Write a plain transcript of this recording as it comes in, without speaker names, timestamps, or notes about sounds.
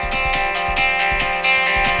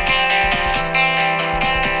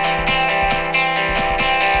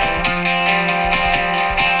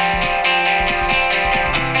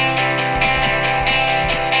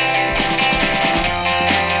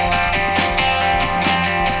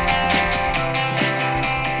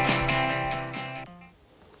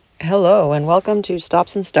Hello and welcome to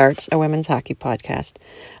Stops and Starts, a women's hockey podcast.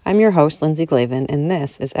 I'm your host, Lindsay Glavin, and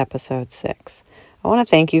this is episode 6. I want to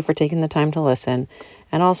thank you for taking the time to listen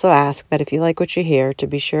and also ask that if you like what you hear, to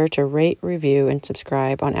be sure to rate, review, and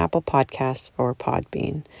subscribe on Apple Podcasts or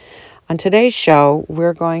Podbean. On today's show,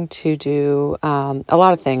 we're going to do a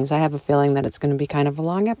lot of things. I have a feeling that it's going to be kind of a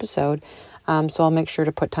long episode, so I'll make sure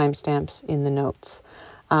to put timestamps in the notes.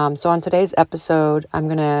 So on today's episode, I'm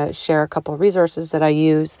going to share a couple of resources that I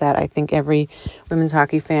use that I think every women's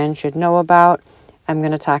hockey fan should know about. I'm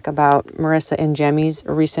going to talk about Marisa Ingemi's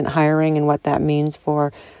recent hiring and what that means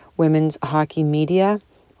for women's hockey media,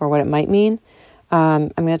 or what it might mean.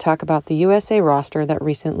 I'm going to talk about the USA roster that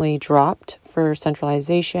recently dropped for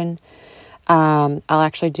centralization. I'll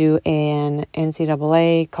actually do an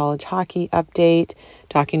NCAA college hockey update,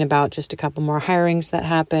 talking about just a couple more hirings that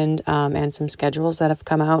happened, and some schedules that have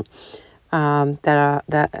come out,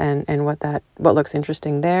 what looks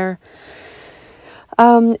interesting there.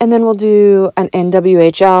 And then we'll do an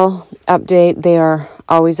NWHL update. They are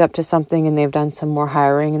always up to something, and they've done some more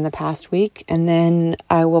hiring in the past week. And then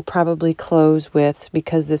I will probably close with,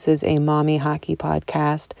 because this is a mommy hockey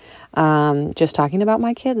podcast, just talking about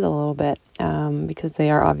my kids a little bit, because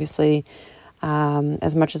they are obviously,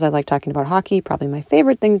 as much as I like talking about hockey, probably my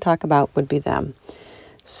favorite thing to talk about would be them.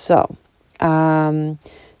 So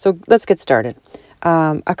let's get started.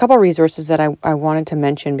 A couple of resources that I wanted to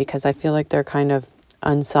mention because I feel like they're kind of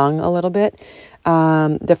unsung a little bit.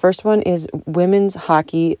 The first one is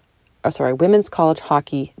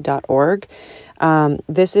womenscollegehockey.org.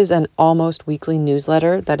 This is an almost weekly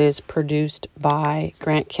newsletter that is produced by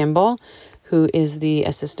Grant Kimball, who is the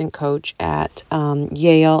assistant coach at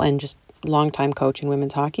Yale and just longtime coach in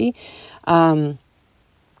women's hockey. So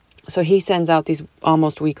he sends out these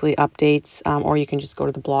almost weekly updates, or you can just go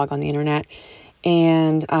to the blog on the internet.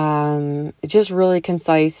 And just really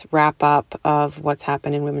concise wrap up of what's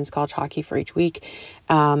happened in women's college hockey for each week.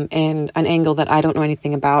 And an angle that I don't know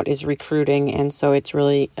anything about is recruiting. And so it's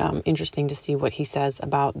really interesting to see what he says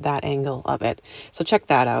about that angle of it. So check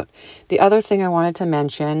that out. The other thing I wanted to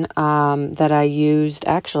mention that I used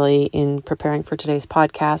actually in preparing for today's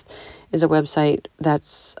podcast is a website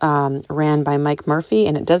that's ran by Mike Murphy,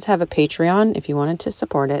 and it does have a Patreon if you wanted to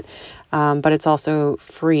support it, but it's also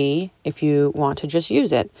free if you want to just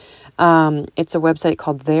use it. It's a website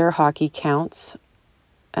called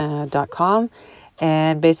theirhockeycounts.com,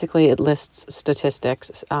 and basically it lists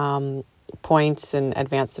statistics, points and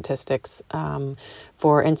advanced statistics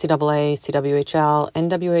for NCAA, CWHL,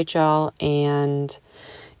 NWHL, and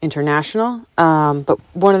international. But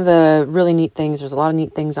one of the really neat things, there's a lot of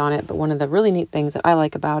neat things on it, but one of the really neat things that I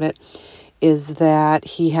like about it is that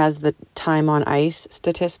he has the time on ice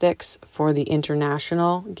statistics for the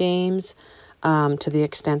international games, to the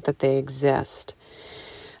extent that they exist.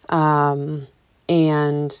 And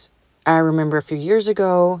I remember a few years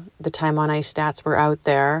ago, the time on ice stats were out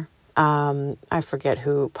there. I forget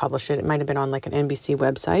who published it. It might have been on like an NBC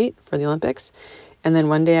website for the Olympics. And then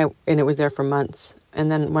one day, and it was there for months.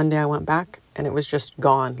 And then one day I went back and it was just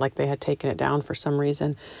gone, like they had taken it down for some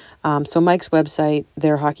reason. So Mike's website,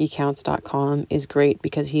 theirhockeycounts.com, is great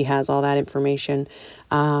because he has all that information.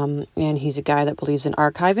 And he's a guy that believes in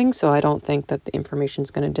archiving, so I don't think that the information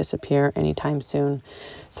is going to disappear anytime soon.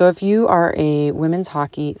 So if you are a women's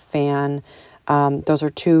hockey fan, those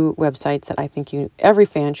are two websites that I think every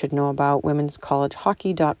fan should know about: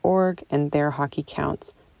 womenscollegehockey.org and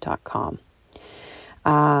theirhockeycounts.com.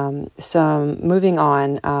 So moving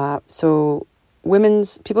on, so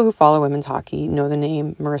people who follow women's hockey know the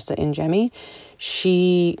name Marisa Ingemi.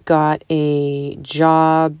 She got a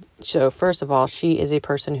job. So first of all, she is a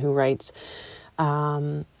person who writes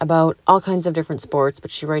about all kinds of different sports, but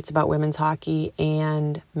she writes about women's hockey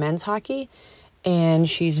and men's hockey. And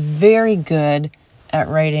she's very good at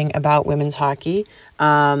writing about women's hockey,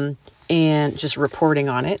 and just reporting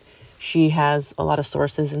on it. She has a lot of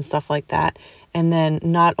sources and stuff like that. And then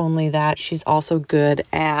not only that, she's also good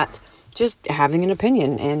at just having an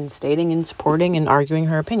opinion and stating and supporting and arguing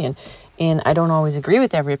her opinion. And I don't always agree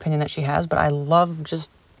with every opinion that she has, but I love just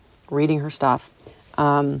reading her stuff.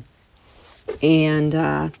 And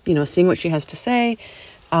seeing what she has to say.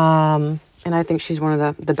 And I think she's one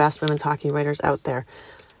of the best women's hockey writers out there.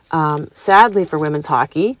 Sadly for women's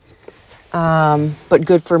hockey, but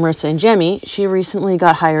good for Marisa Ingemi, she recently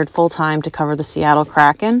got hired full-time to cover the Seattle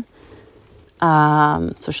Kraken.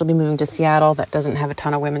 So she'll be moving to Seattle. That doesn't have a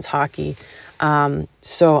ton of women's hockey.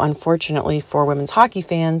 So unfortunately for women's hockey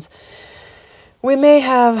fans, we may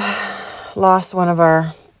have lost one of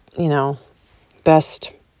our,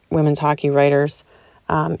 best women's hockey writers,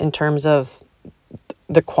 in terms of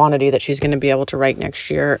the quantity that she's going to be able to write next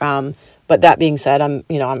year. But But that being said,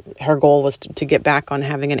 her goal was to get back on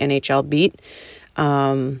having an NHL beat.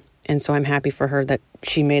 And so I'm happy for her that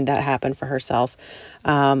she made that happen for herself.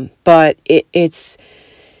 But it's,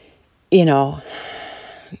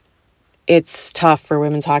 it's tough for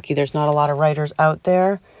women's hockey. There's not a lot of writers out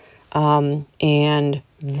there. And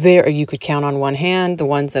you could count on one hand the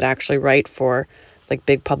ones that actually write for like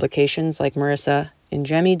big publications like Marisa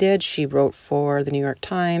Ingemi did. She wrote for the New York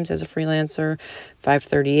Times as a freelancer,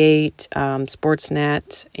 538,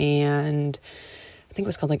 Sportsnet, and I think it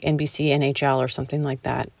was called like NBC NHL or something like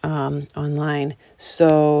that, online.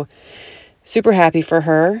 So super happy for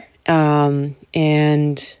her. But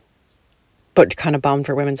kind of bummed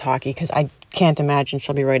for women's hockey because I can't imagine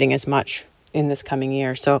she'll be writing as much in this coming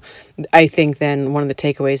year. So I think then one of the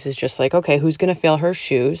takeaways is just like, okay, who's going to fill her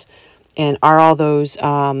shoes? And are all those,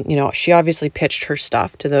 she obviously pitched her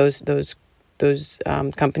stuff to those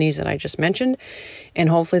companies that I just mentioned. And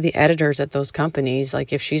hopefully the editors at those companies,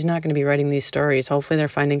 like if she's not going to be writing these stories, hopefully they're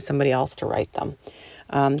finding somebody else to write them.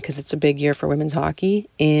 Because it's a big year for women's hockey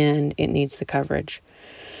and it needs the coverage.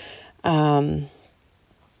 All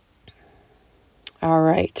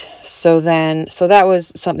right. So that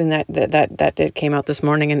was something that came out this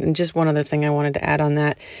morning. And just one other thing I wanted to add on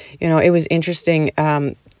that, it was interesting.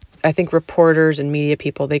 I think reporters and media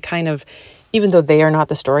people, they kind of, even though they are not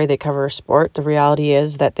the story, they cover a sport. The reality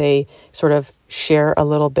is that they sort of share a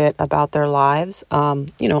little bit about their lives,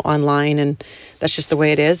 online, and that's just the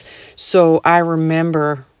way it is. So I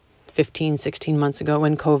remember 15, 16 months ago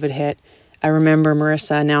when COVID hit, I remember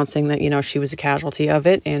Marisa announcing that, she was a casualty of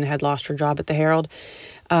it and had lost her job at the Herald.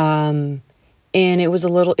 And it was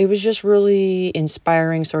just really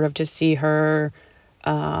inspiring sort of to see her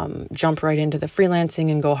jump right into the freelancing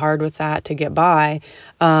and go hard with that to get by.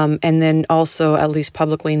 And then also at least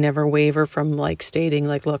publicly never waver from like stating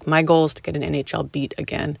like, look, my goal is to get an NHL beat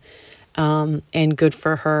again. And good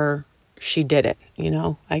for her. She did it.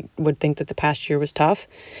 I would think that the past year was tough.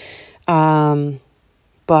 But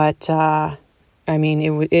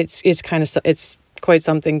it's quite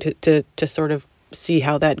something to sort of see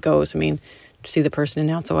how that goes. I mean, to see the person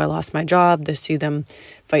announce, I lost my job, to see them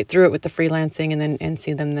fight through it with the freelancing and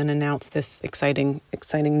see them then announce this exciting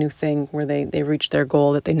new thing where they reached their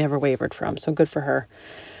goal that they never wavered from. So good for her.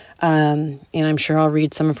 And I'm sure I'll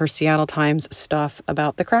read some of her Seattle Times stuff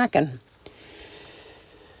about the Kraken.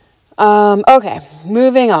 Okay,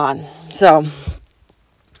 moving on. So,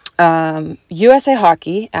 USA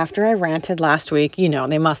Hockey, after I ranted last week,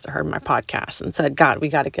 they must have heard my podcast and said, God, we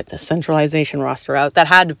got to get this centralization roster out. That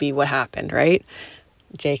had to be what happened, right?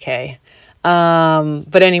 JK.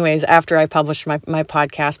 But anyways, after I published my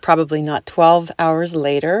podcast, probably not 12 hours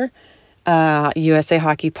later, USA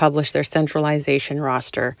Hockey published their centralization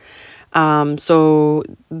roster. So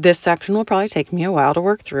this section will probably take me a while to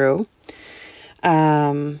work through.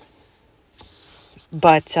 But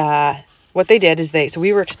what they did is so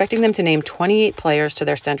we were expecting them to name 28 players to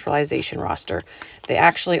their centralization roster. They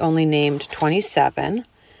actually only named 27.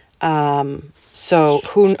 So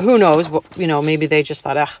who knows? Maybe they just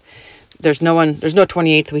thought, there's no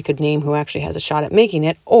 28th we could name who actually has a shot at making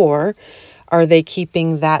it. Or are they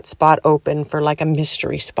keeping that spot open for like a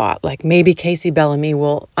mystery spot? Like maybe Casey Bellamy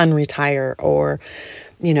will unretire, or,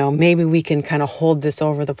 maybe we can kind of hold this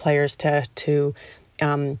over the players to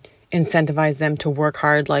incentivize them to work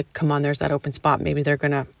hard. Like, come on, there's that open spot. Maybe they're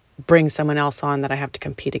going to bring someone else on that I have to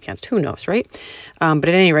compete against. Who knows, right? But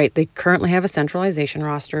at any rate, they currently have a centralization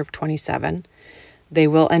roster of 27. They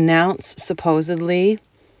will announce supposedly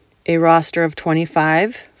a roster of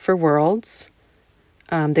 25 for Worlds.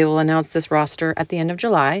 They will announce this roster at the end of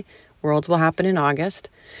July. Worlds will happen in August.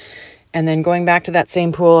 And then going back to that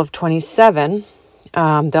same pool of 27,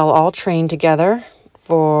 they'll all train together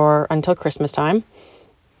until Christmas time,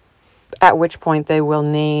 at which point they will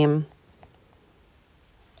name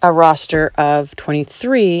a roster of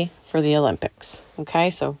 23 for the Olympics. Okay,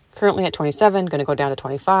 so currently at 27, going to go down to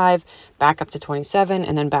 25, back up to 27,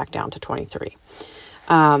 and then back down to 23.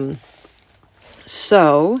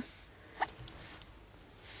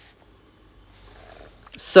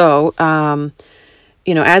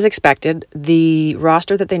 As expected, the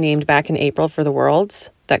roster that they named back in April for the Worlds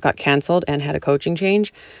that got canceled and had a coaching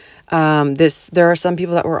change, there are some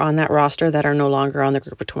people that were on that roster that are no longer on the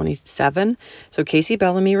group of 27. So Casey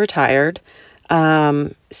Bellamy retired.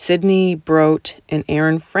 Sydney Brote and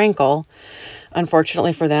Aaron Frankel,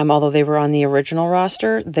 unfortunately for them, although they were on the original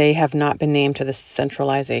roster, they have not been named to the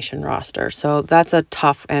centralization roster. So that's a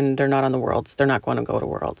tough, and they're not on the Worlds. They're not going to go to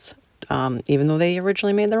Worlds, even though they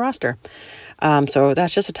originally made the roster. So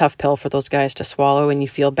that's just a tough pill for those guys to swallow, and you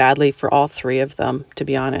feel badly for all three of them, to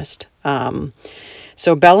be honest.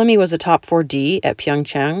 So Bellamy was a top 4D at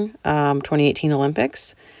Pyeongchang 2018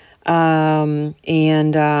 Olympics.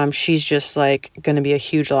 She's just like going to be a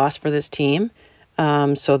huge loss for this team.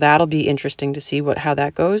 So that'll be interesting to see how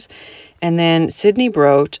that goes. And then Sydney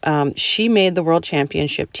Brote, she made the World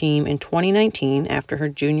Championship team in 2019 after her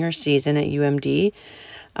junior season at UMD.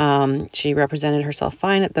 She represented herself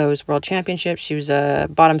fine at those World Championships. She was a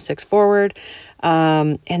bottom 6 forward.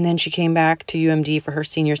 And then she came back to UMD for her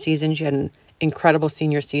senior season. She had an incredible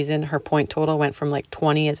senior season. Her point total went from like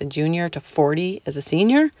 20 as a junior to 40 as a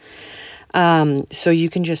senior. So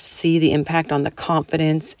you can just see the impact on the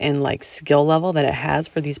confidence and like skill level that it has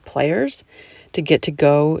for these players to get to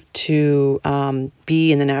go to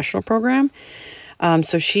be in the national program.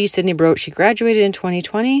 So Sydney Brote, she graduated in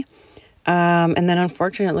 2020. And then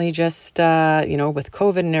unfortunately just, with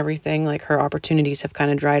COVID and everything, like her opportunities have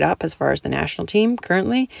kind of dried up as far as the national team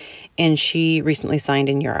currently. And she recently signed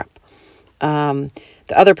in Europe. The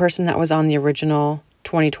other person that was on the original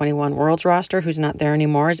 2021 Worlds roster who's not there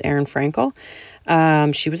anymore is Erin Frankel.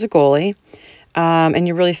 She was a goalie. And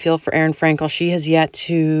you really feel for Erin Frankel.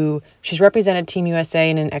 She's represented Team USA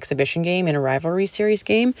in an exhibition game, in a rivalry series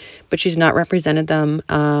game, but she's not represented them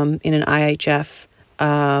in an IHF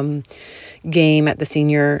game at the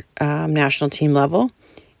senior national team level.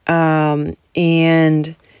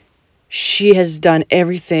 And she has done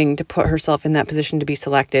everything to put herself in that position to be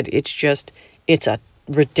selected. It's a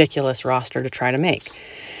ridiculous roster to try to make.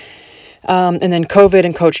 And then COVID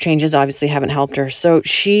and coach changes obviously haven't helped her. So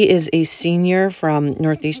she is a senior from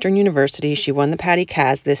Northeastern University. She won the Patty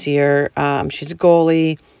Kaz this year. She's a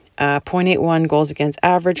goalie, 0.81 goals against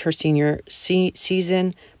average her senior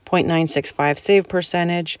season, 0.965 save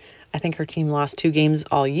percentage. I think her team lost 2 games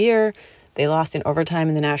all year. They lost in overtime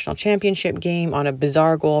in the national championship game on a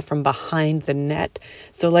bizarre goal from behind the net.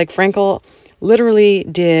 So like Frankel literally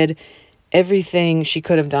did everything she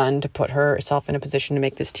could have done to put herself in a position to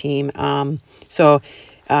make this team.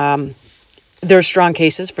 There's strong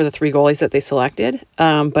cases for the 3 goalies that they selected.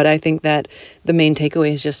 But I think that the main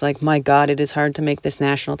takeaway is just like, my God, it is hard to make this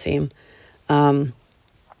national team.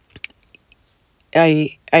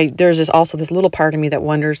 There's also this little part of me that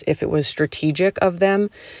wonders if it was strategic of them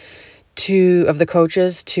of the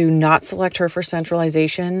coaches to not select her for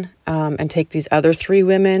centralization, and take these other 3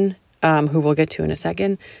 women, who we'll get to in a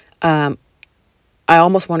second. I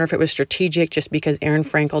almost wonder if it was strategic just because Erin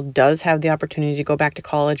Frankel does have the opportunity to go back to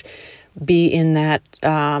college, be in that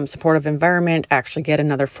supportive environment, actually get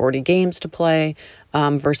another 40 games to play,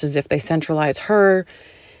 versus if they centralize her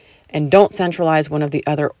and don't centralize one of the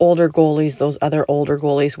other older goalies. Those other older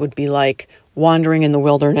goalies would be like wandering in the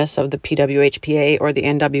wilderness of the PWHPA or the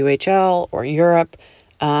NWHL or Europe.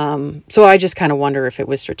 So I just kind of wonder if it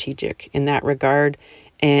was strategic in that regard.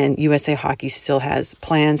 And USA Hockey still has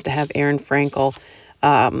plans to have Erin Frankel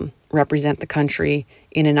represent the country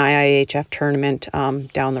in an IIHF tournament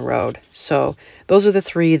down the road. So those are the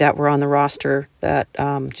 3 that were on the roster that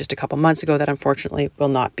just a couple months ago that unfortunately will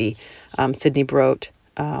not be. Sydney Brote,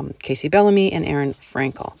 Casey Bellamy, and Erin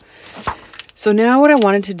Frankel. So now what I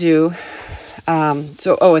wanted to do, and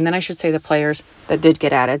then I should say the players that did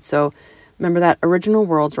get added. So remember that original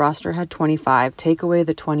Worlds roster had 25. Take away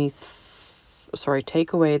the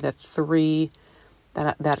 3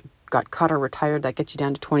 that got cut or retired. That gets you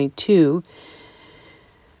down to 22.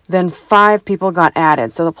 Then 5 people got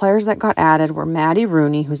added. So the players that got added were Maddie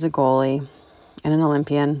Rooney, who's a goalie and an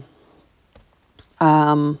Olympian.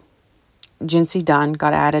 Jinsey Dunn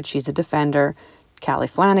got added. She's a defender. Callie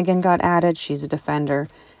Flanagan got added. She's a defender.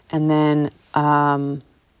 And then, and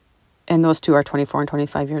those 2 are 24 and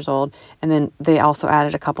 25 years old. And then they also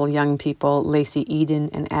added a couple young people, Lacey Eden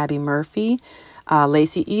and Abby Murphy.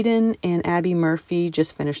 Lacey Eden and Abby Murphy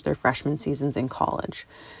just finished their freshman seasons in college.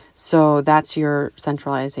 So that's your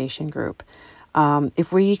centralization group.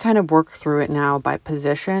 If we kind of work through it now by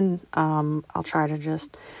position, I'll try to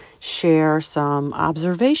just share some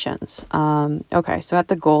observations. Okay, so at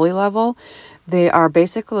the goalie level, they are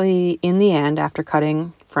basically, in the end, after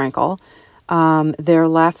cutting Frankel, they're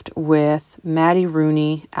left with Maddie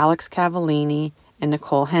Rooney, Alex Cavallini, and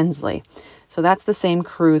Nicole Hensley. So that's the same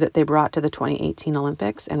crew that they brought to the 2018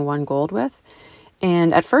 Olympics and won gold with.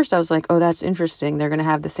 And at first I was like, oh, that's interesting. They're going to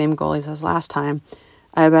have the same goalies as last time.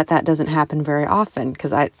 I bet that doesn't happen very often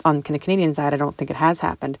because on the Canadian side, I don't think it has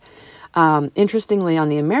happened. Interestingly, on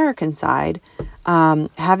the American side,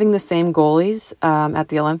 having the same goalies at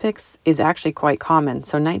the Olympics is actually quite common.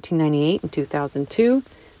 So 1998 and 2002,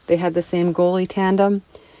 they had the same goalie tandem.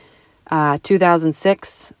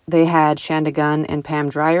 2006, they had Shanda Gunn and Pam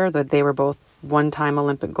Dreyer, that they were both one-time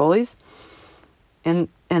Olympic goalies. And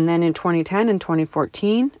then in 2010 and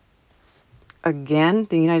 2014, again,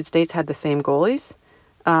 the United States had the same goalies.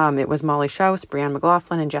 It was Molly Schaus, Brianne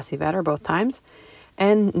McLaughlin, and Jessie Vetter both times.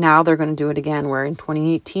 And now they're going to do it again, where in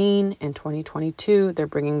 2018 and 2022, they're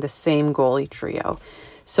bringing the same goalie trio.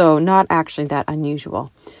 So not actually that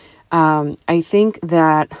unusual. I think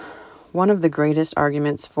that one of the greatest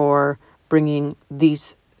arguments for bringing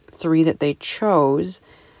these three that they chose,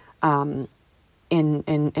 and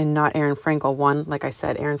not Erin Frankel. One, like I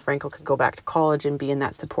said, Erin Frankel could go back to college and be in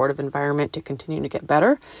that supportive environment to continue to get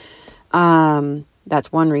better.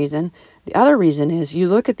 That's one reason. The other reason is you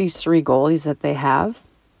look at these three goalies that they have.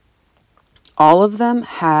 All of them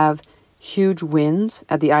have huge wins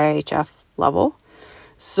at the IIHF level.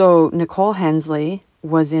 So Nicole Hensley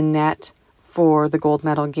was in net for the gold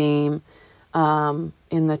medal game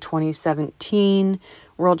in the 2017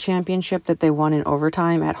 World Championship that they won in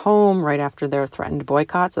overtime at home right after their threatened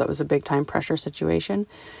boycott. So that was a big time pressure situation.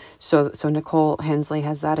 So Nicole Hensley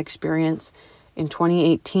has that experience. In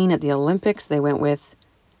 2018 at the Olympics, they went with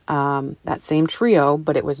that same trio,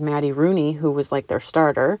 but it was Maddie Rooney who was like their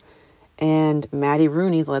starter. And Maddie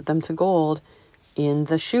Rooney led them to gold in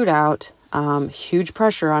the shootout. Huge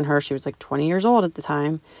pressure on her. She was like 20 years old at the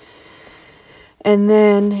time. And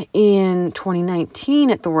then in 2019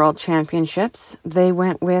 at the World Championships, they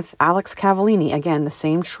went with Alex Cavallini. Again, the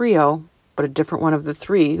same trio, but a different one of the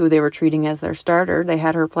three who they were treating as their starter. They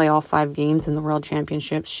had her play all 5 games in the World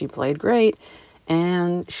Championships. She played great,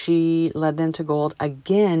 and she led them to gold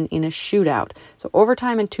again in a shootout. So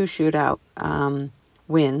overtime and 2 shootout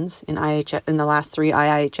wins in IHF, in the last 3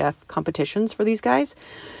 IIHF competitions for these guys.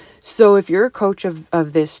 So if you're a coach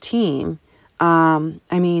of this team,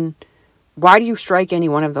 why do you strike any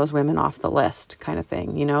one of those women off the list kind of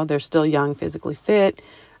thing? You know, they're still young, physically fit,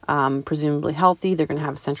 presumably healthy. They're going to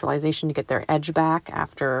have centralization to get their edge back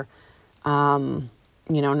after,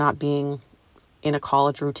 not being in a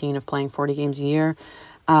college routine of playing 40 games a year.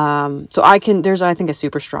 There's, I think, a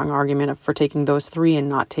super strong argument for taking those 3 and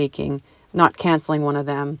not canceling one of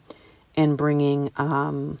them and bringing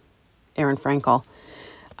Erin Frankel.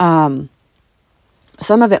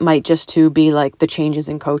 Some of it might just to be like the changes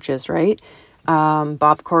in coaches, right?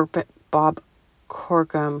 Bob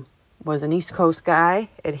Corkum was an East Coast guy,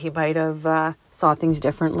 and he might have saw things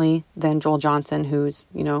differently than Joel Johnson, who's,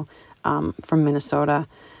 from Minnesota.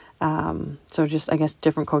 So just, I guess,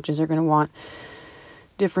 different coaches are going to want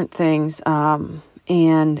different things. And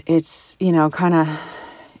it's, kind of,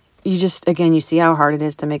 you see how hard it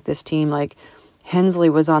is to make this team. Like, Hensley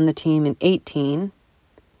was on the team in 18.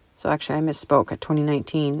 So actually, I misspoke. At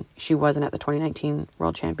 2019, she wasn't at the 2019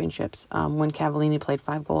 World Championships when Cavallini played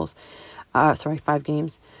 5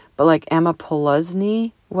 games. But like Emma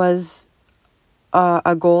Poluzny was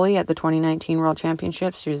a goalie at the 2019 World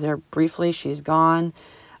Championships. She was there briefly. She's gone.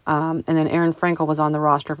 And then Erin Frankel was on the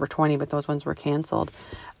roster for 20, but those ones were canceled.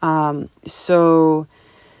 So,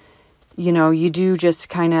 you do just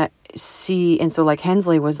kind of see. And so like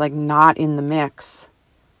Hensley was like not in the mix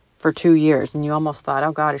for 2 years, and you almost thought,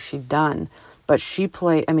 oh God, is she done? But she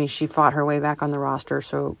fought her way back on the roster,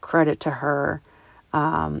 so credit to her.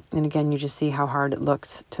 And again, you just see how hard it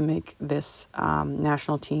looks to make this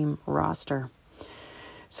national team roster.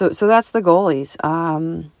 So that's the goalies.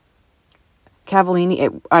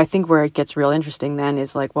 Cavallini, I think where it gets real interesting then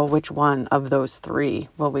is like, well, which one of those 3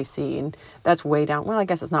 will we see? And that's way down, well, I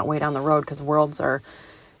guess it's not way down the road because Worlds are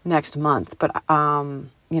next month, but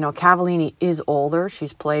Cavallini is older.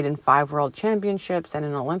 She's played in 5 World Championships and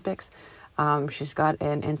in Olympics. She's got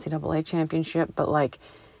an NCAA championship, but like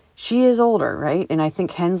she is older, right? And I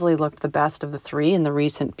think Hensley looked the best of the 3 in the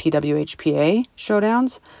recent PWHPA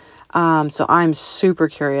showdowns. So I'm super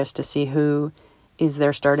curious to see who is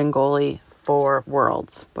their starting goalie for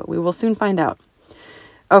Worlds, but we will soon find out.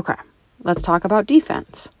 Okay, let's talk about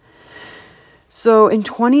defense. So in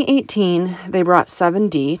 2018, they brought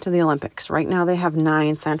 7D to the Olympics. Right now they have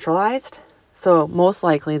 9 centralized. So most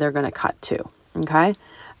likely they're going to cut 2. Okay.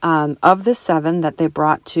 Of the 7 that they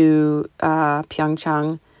brought to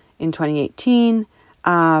Pyeongchang in 2018,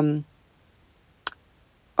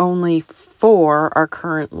 only 4 are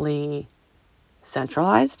currently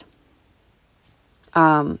centralized.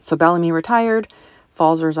 So Bellamy retired,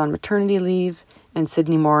 Falzer's on maternity leave, and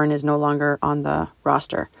Sydney Morin is no longer on the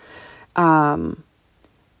roster. And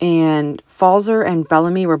Falzer and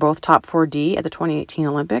Bellamy were both top 4D at the 2018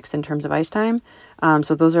 Olympics in terms of ice time.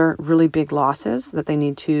 So those are really big losses that they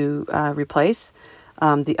need to replace.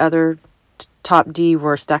 The other top D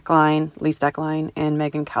were Lee Steckline, and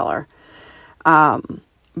Megan Keller.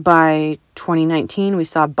 By 2019, we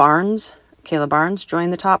saw Kayla Barnes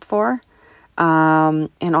join the top 4.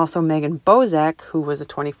 And also Megan Bozek, who was a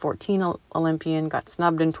 2014 Olympian, got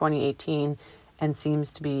snubbed in 2018 and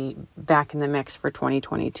seems to be back in the mix for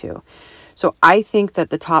 2022. So I think that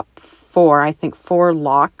the top four, I think four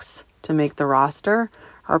locks to make the roster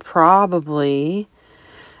are probably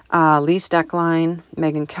Lee Steckline,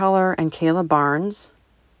 Megan Keller, and Kayla Barnes,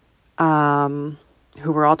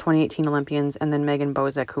 who were all 2018 Olympians, and then Megan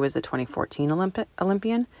Bozek, who was the 2014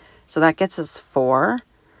 Olympian. So that gets us four.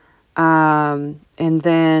 And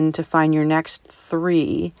then to find your next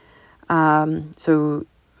three, so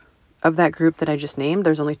of that group that I just named,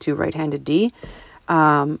 there's only two right-handed D.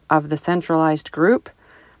 Of the centralized group,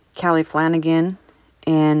 Callie Flanagan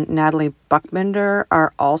and Natalie Buckbinder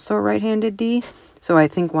are also right-handed D. So I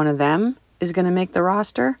think one of them is going to make the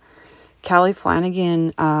roster. Callie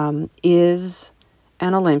Flanagan is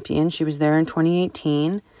an Olympian. She was there in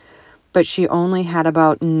 2018, but she only had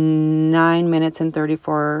about 9 minutes and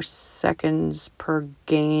 34 seconds per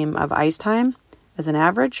game of ice time as an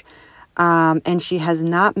average. And she has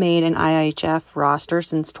not made an IIHF roster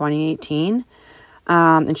since 2018.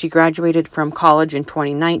 And she graduated from college in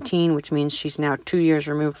 2019, which means she's now 2 years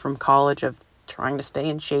removed from college of trying to stay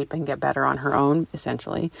in shape and get better on her own,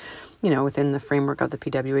 essentially, within the framework of the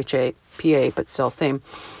PWHA, PA, but still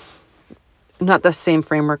not the same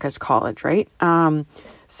framework as college, right?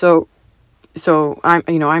 So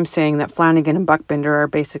I'm saying that Flanagan and Buckbinder are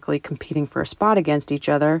basically competing for a spot against each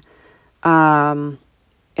other, assuming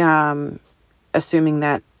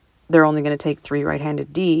that they're only going to take three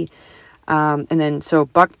right-handed D. And then, so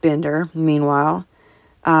Buckbinder, meanwhile,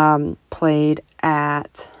 played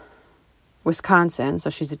at Wisconsin. So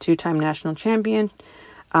she's a two-time national champion.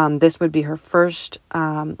 This would be her first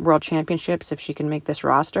world championships if she can make this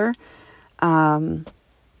roster. And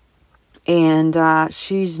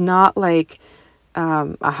she's not like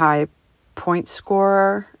a high point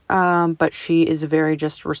scorer, but she is a very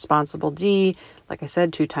just responsible D. Like I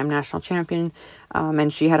said, two-time national champion.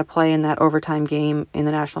 And she had a play in that overtime game in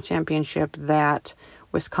the national championship that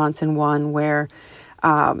Wisconsin won where,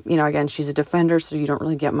 again, she's a defender, so you don't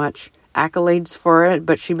really get much accolades for it,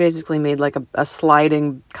 but she basically made like a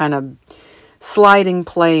sliding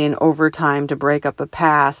play in overtime to break up a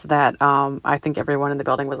pass that I think everyone in the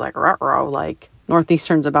building was like, ruh-roh, like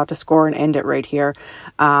Northeastern's about to score and end it right here.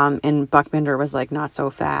 And Buckbinder was like, not so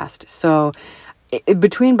fast. So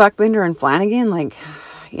between Buckbinder and Flanagan, like,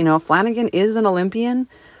 Flanagan is an Olympian,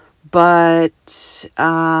 but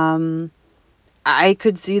I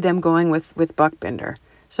could see them going with Buckbinder.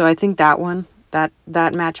 So I think that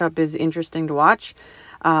matchup is interesting to watch.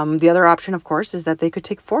 The other option, of course, is that they could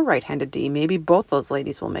take four right-handed D. Maybe both those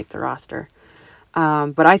ladies will make the roster.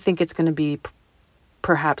 But I think it's going to be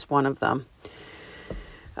perhaps one of them.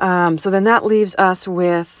 So then that leaves us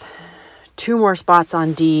with two more spots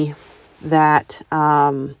on D that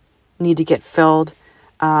need to get filled.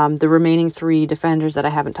 The remaining three defenders that I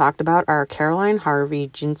haven't talked about are Caroline Harvey,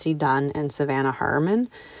 Jinsey Dunn, and Savannah Harmon.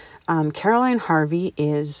 Caroline Harvey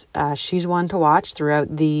she's one to watch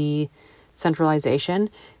throughout the centralization.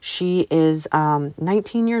 She is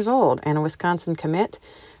 19 years old and a Wisconsin commit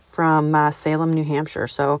from Salem, New Hampshire.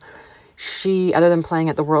 So she, other than playing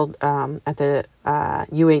at the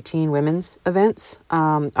U18 women's events,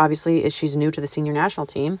 obviously she's new to the senior national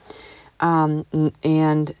team.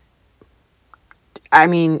 And I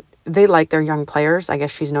mean, they like their young players. I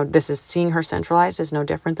guess seeing her centralized is no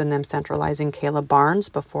different than them centralizing Kayla Barnes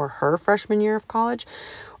before her freshman year of college,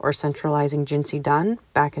 or centralizing Jinsey Dunn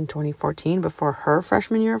back in 2014 before her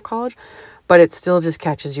freshman year of college. But it still just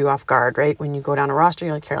catches you off guard, right? When you go down a roster,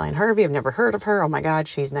 you're like, Caroline Harvey, I've never heard of her. Oh my God,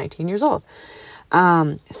 she's 19 years old.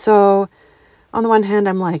 So on the one hand,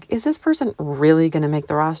 I'm like, is this person really going to make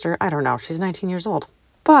the roster? I don't know. She's 19 years old.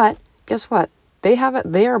 But guess what? They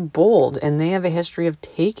are bold, and they have a history of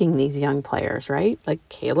taking these young players, right? Like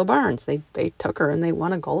Kayla Barnes, they took her and they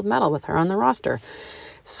won a gold medal with her on the roster.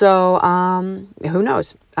 So who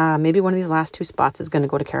knows? Maybe one of these last two spots is going to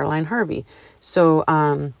go to Caroline Harvey. So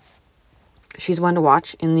she's one to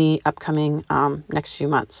watch in the upcoming next few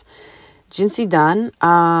months. Jinsey Dunn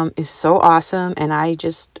is so awesome, and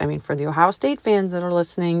for the Ohio State fans that are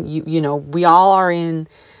listening, we all are in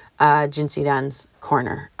Jinsey Dunn's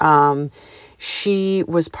corner. She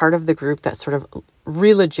was part of the group that sort of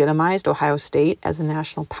re-legitimized Ohio State as a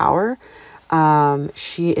national power.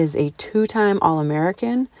 She is a two-time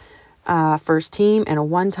All-American first team and a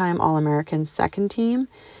one-time All-American second team.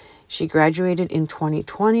 She graduated in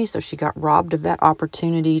 2020, so she got robbed of that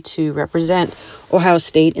opportunity to represent Ohio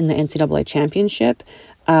State in the NCAA championship.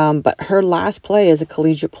 But her last play as a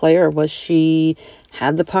collegiate player was she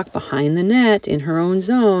had the puck behind the net in her own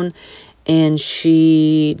zone, and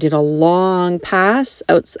she did a long pass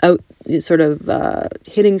out sort of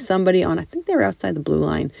hitting somebody on, I think they were outside the blue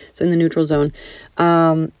line, so in the neutral zone.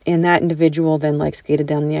 And that individual then like skated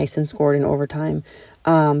down the ice and scored in overtime.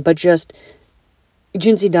 But just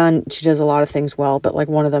Jinsey Dunn, she does a lot of things well, but like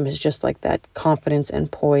one of them is just like that confidence and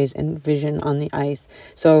poise and vision on the ice.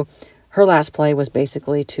 So her last play was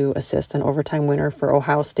basically to assist an overtime winner for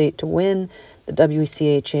Ohio State to win the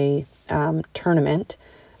WCHA tournament,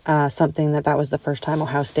 something that was the first time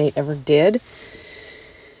Ohio State ever did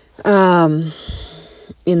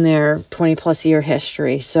in their 20-plus year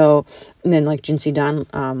history. So, and then like Jinsey Dunn,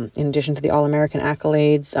 in addition to the All-American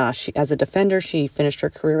accolades, she as a defender, she finished her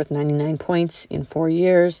career with 99 points in 4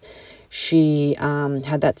 years. She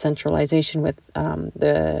had that centralization with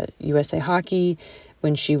the USA Hockey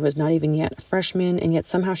when she was not even yet a freshman, and yet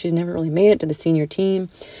somehow she's never really made it to the senior team.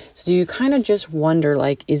 So you kind of just wonder,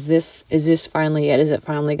 like, is this finally it? Is it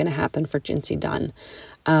finally going to happen for Jinsey Dunn?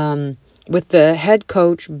 With the head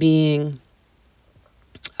coach being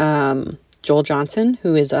Joel Johnson,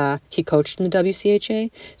 who is he coached in the WCHA,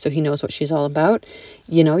 so he knows what she's all about.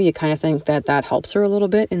 You know, you kind of think that helps her a little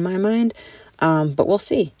bit in my mind, but we'll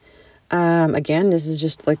see. Again, this is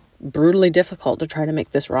just like brutally difficult to try to make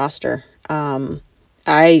this roster.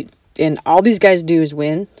 And all these guys do is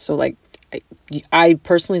win. So like, I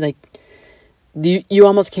personally like, you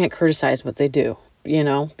almost can't criticize what they do, you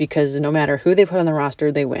know, because no matter who they put on the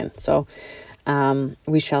roster, they win. So,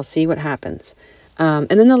 we shall see what happens. And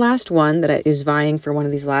then the last one that is vying for one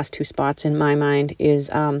of these last two spots in my mind is,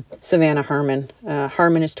 Savannah Harmon.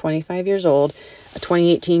 Harmon is 25 years old, a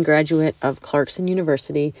 2018 graduate of Clarkson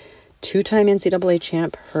University, two-time NCAA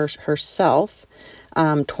champ herself.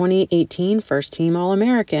 2018 first team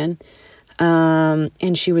All-American,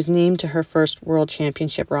 and she was named to her first World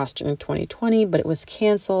Championship roster in 2020, but it was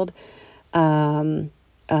canceled,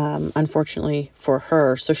 unfortunately for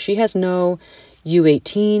her. So she has no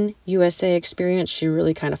U18 USA experience. She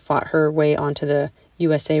really kind of fought her way onto the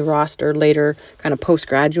USA roster later, kind of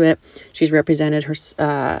postgraduate. She's represented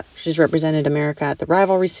America at the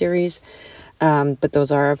rivalry series, but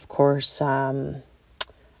those are, of course,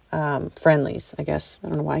 friendlies, I guess. I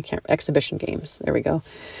don't know why I can't. Exhibition games. There we go.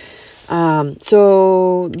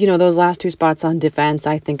 So, you know, those last two spots on defense,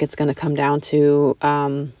 I think it's going to come down to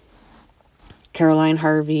Caroline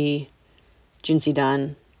Harvey, Jinsey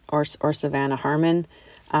Dunn, or Savannah Harmon.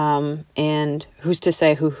 And who's to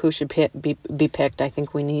say who should be picked? I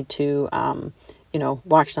think we need to, you know,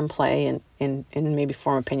 watch them play and maybe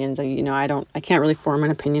form opinions. You know, I can't really form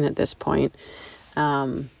an opinion at this point.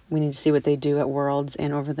 We need to see what they do at Worlds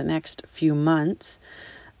and over the next few months.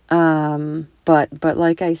 But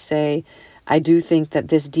like I say, I do think that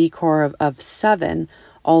this decor of 7,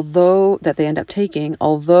 although that they end up taking,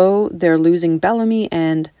 although they're losing Bellamy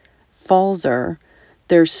and Falzer,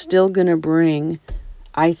 they're still going to bring,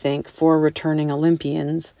 I think, 4 returning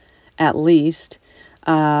Olympians, at least,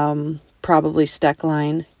 probably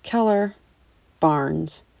Steckline, Keller,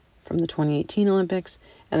 Barnes from the 2018 Olympics,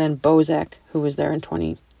 and then Bozek, who was there in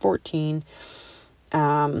 2014,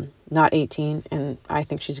 not 18, and I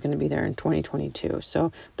think she's going to be there in 2022.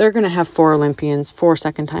 So they're going to have 4 Olympians, 4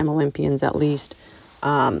 second-time Olympians at least,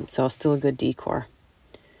 so still a good decor.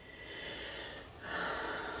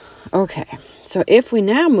 Okay, so if we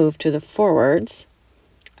now move to the forwards,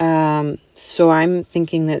 so I'm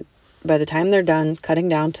thinking that by the time they're done cutting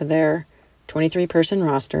down to their 23-person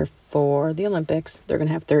roster for the Olympics, they're going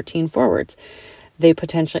to have 13 forwards. They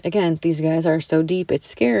potentially, again, these guys are so deep, it's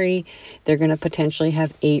scary. They're going to potentially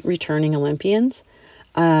have 8 returning Olympians.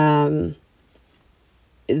 They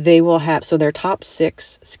will have, so their top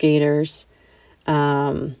 6 skaters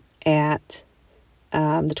at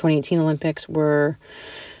the 2018 Olympics were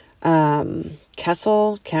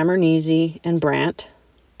Kessel, Cameronese, and Brandt.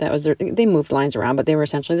 That was they moved lines around, but they were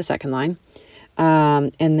essentially the second line.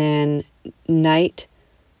 And then Knight,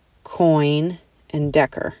 Coyne, and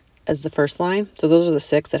Decker as the first line. So those are the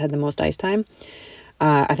 6 that had the most ice time.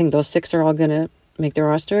 I think those 6 are all going to make the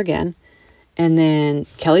roster again. And then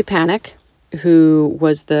Kelly Panic, who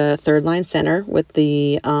was the third line center with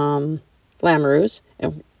the Lamoureux.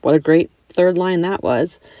 And what a great third line that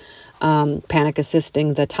was. Panic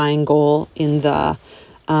assisting the tying goal in the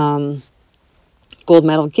gold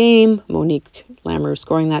medal game. Monique Lamoureux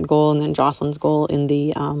scoring that goal, and then Jocelyn's goal in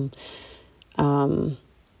the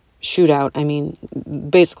shootout. I mean,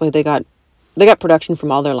 basically they got production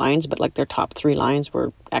from all their lines, but like their top 3 lines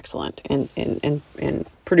were excellent and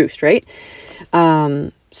produced, right?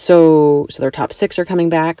 So their top 6 are coming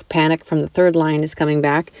back. Panic from the third line is coming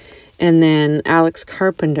back. And then Alex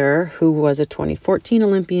Carpenter, who was a 2014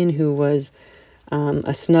 Olympian, who was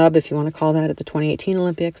a snub, if you want to call that, at the 2018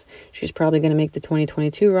 Olympics. She's probably going to make the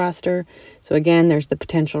 2022 roster. So again, there's the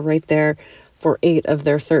potential right there for 8 of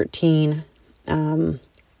their 13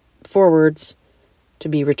 forwards to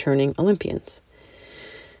be returning Olympians.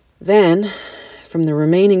 Then, from the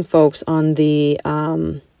remaining folks on the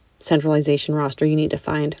centralization roster, you need to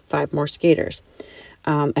find 5 more skaters.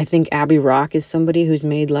 I think Abby Rock is somebody who's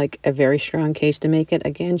made like a very strong case to make it.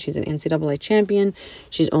 Again, she's an NCAA champion.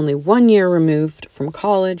 She's only 1 year removed from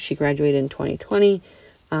college. She graduated in 2020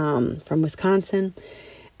 from Wisconsin.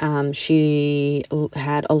 She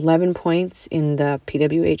had 11 points in the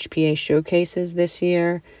PWHPA showcases this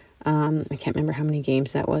year. I can't remember how many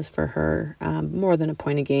games that was for her. More than a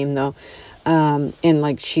point a game though. And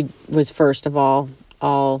like she was first of all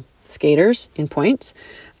skaters in points.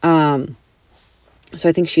 So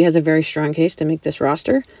I think she has a very strong case to make this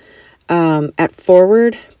roster. At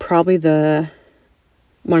forward, probably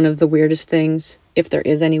one of the weirdest things, if there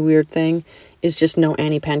is any weird thing, is just no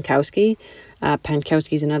Annie Pankowski.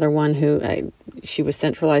 Pankowski's another one who she was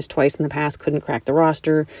centralized twice in the past, couldn't crack the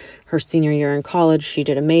roster. Her senior year in college, she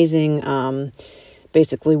did amazing.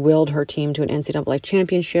 Basically willed her team to an NCAA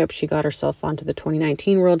championship. She got herself onto the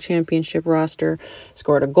 2019 World Championship roster,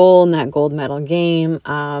 scored a goal in that gold medal game.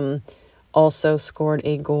 Also scored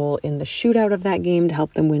a goal in the shootout of that game to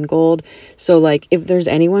help them win gold. So, like, if there's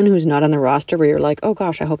anyone who's not on the roster where you're like, oh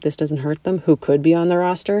gosh, I hope this doesn't hurt them, who could be on the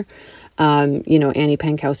roster, Annie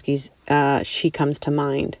Pankowski's, she comes to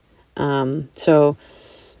mind. But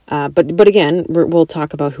again, we'll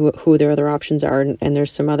talk about who their other options are, and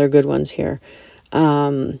there's some other good ones here.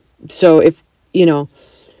 So if, a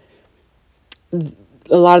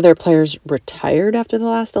lot of their players retired after the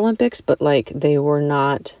last Olympics, but like they were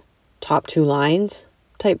not top 2 lines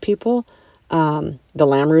type people. The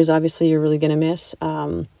Lamoureux, obviously, you're really going to miss.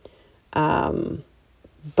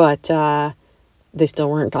 But they still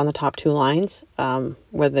weren't on the top 2 lines.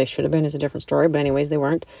 Whether they should have been is a different story. But anyways, they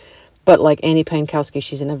weren't. But like Annie Pankowski,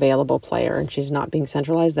 she's an available player and she's not being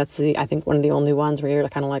centralized. That's I think one of the only ones where you're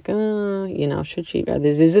kind of like, should she?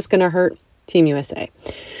 Is this going to hurt Team USA?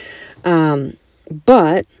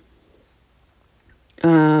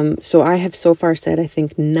 So I have so far said, I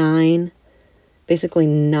think 9.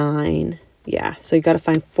 Yeah. So you got to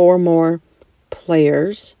find 4 more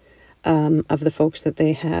players of the folks that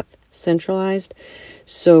they have centralized.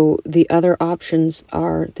 So the other options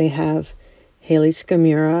are they have Haley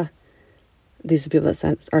Scamura. These are people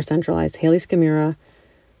that are centralized. Haley Scamura.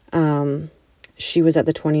 She was at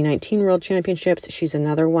the 2019 World Championships. She's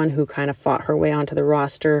another one who kind of fought her way onto the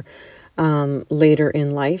roster later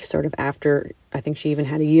in life, sort of after, I think she even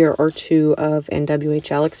had a year or 2 of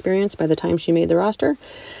NWHL experience by the time she made the roster.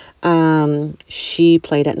 She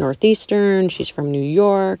played at Northeastern. She's from New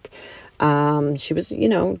York. She was,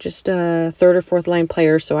 just a 3rd or 4th line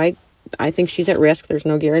player. So I think she's at risk. There's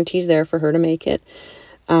no guarantees there for her to make it.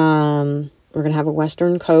 We're going to have a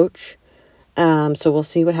Western coach. So we'll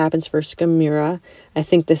see what happens for Scamura. I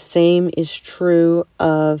think the same is true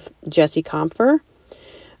of Jessie Compher.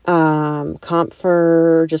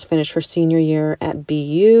 Compher just finished her senior year at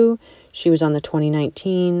BU. She was on the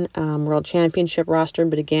 2019 World Championship roster,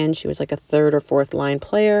 but again, she was like a 3rd or 4th line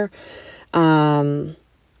player. And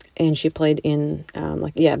she played in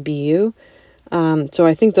BU. So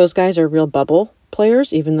I think those guys are real bubble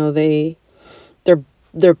players, even though they're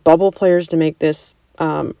bubble players to make this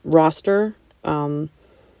roster. Even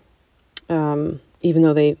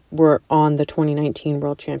though they were on the 2019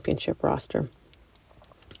 World Championship roster.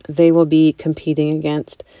 They will be competing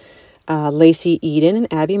against Lacey Eden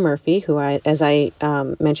and Abby Murphy, who as I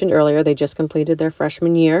mentioned earlier, they just completed their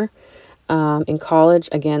freshman year in college.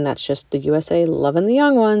 Again, that's just the USA loving the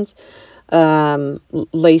young ones.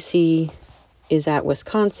 Lacey is at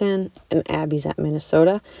Wisconsin and Abby's at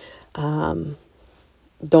Minnesota. I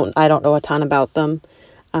don't know a ton about them.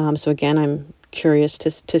 So again, I'm curious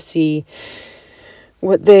to see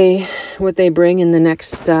what they bring in the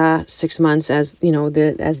next 6 months as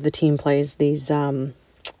the team plays these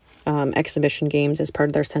exhibition games as part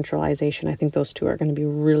of their centralization. I think those 2 are going to be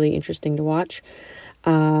really interesting to watch.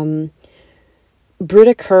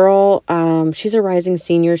 Britta Curl, she's a rising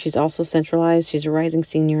senior. She's also centralized. She's a rising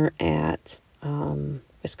senior at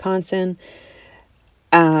Wisconsin.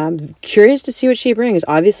 Curious to see what she brings.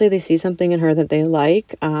 Obviously, they see something in her that they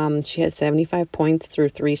like. She has 75 points through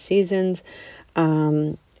 3 seasons.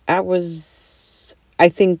 I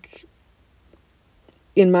think,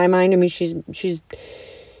 in my mind, I mean, she's,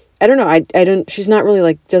 I don't know. She's not really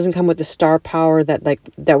like, doesn't come with the star power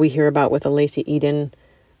that we hear about with a Lacey Eden.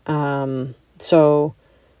 So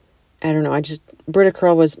I don't know. Britta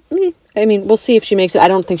Curl was, I mean, we'll see if she makes it. I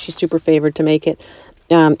don't think she's super favored to make it.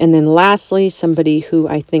 And then lastly, somebody who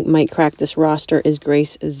I think might crack this roster is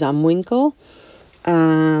Grace Zumwinkle.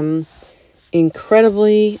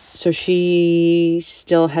 Incredibly, so she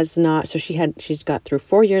still has not, so she's got through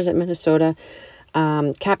 4 years at Minnesota,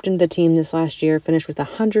 captained the team this last year, finished with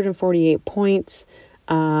 148 points,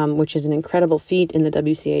 which is an incredible feat in the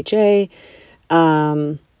WCHA.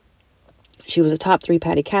 She was a top 3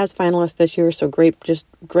 Patty Kaz finalist this year, so great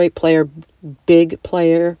player, big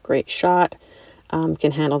player, great shot,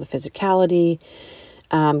 can handle the physicality,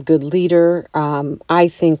 good leader. I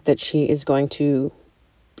think that she is going to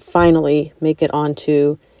finally make it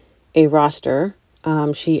onto a roster.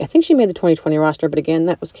 I think she made the 2020 roster, but again,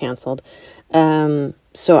 that was canceled.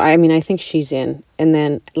 So I mean, I think she's in. And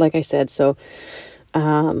then, like I said, so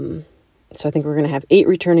I think we're going to have 8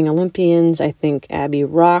 returning Olympians. I think Abby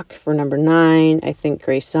Rock for number 9. I think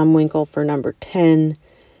Grace Zumwinkle for number 10.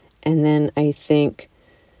 And then I think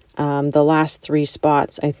the last 3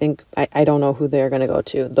 spots, I don't know who they're going to go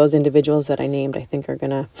to. Those individuals that I named, I think are going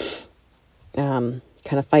to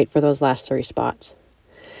kind of fight for those last 3 spots.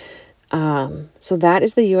 So that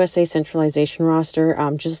is the USA Centralization Roster.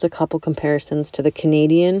 Just a couple comparisons to the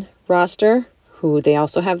Canadian roster, who they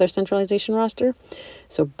also have their centralization roster.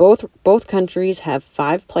 So both countries have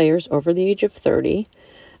 5 players over the age of 30.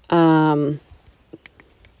 The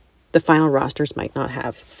final rosters might not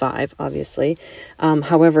have 5, obviously.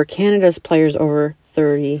 However, Canada's players over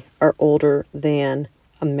 30 are older than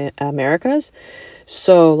America's.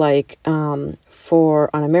 So like on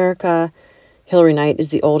America, Hillary Knight is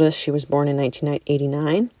the oldest. She was born in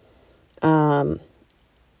 1989.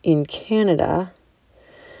 In Canada,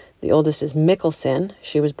 the oldest is Mickelson.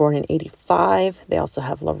 She was born in 85. They also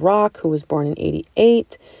have LaRock, who was born in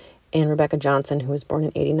 88, and Rebecca Johnson, who was born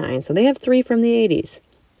in 89. So they have 3 from the 80s,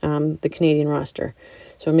 the Canadian roster.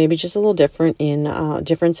 So maybe just a little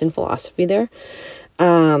difference in philosophy there.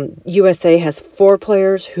 USA has 4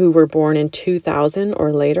 players who were born in 2000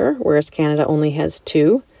 or later, whereas Canada only has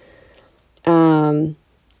 2. And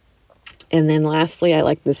then lastly, I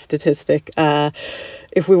like this statistic.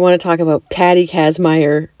 If we want to talk about Patty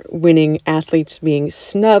Kazmaier winning athletes being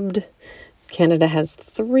snubbed, Canada has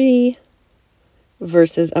 3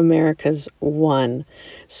 versus America's 1.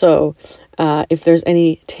 So if there's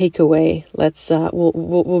any takeaway,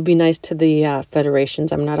 we'll be nice to the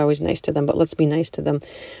federations. I'm not always nice to them, but let's be nice to them,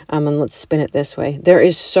 and let's spin it this way. There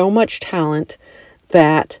is so much talent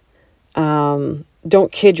that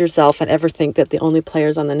don't kid yourself and ever think that the only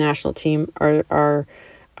players on the national team are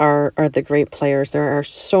the great players. There are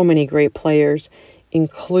so many great players,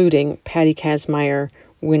 including Patty Kazmaier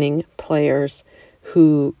winning players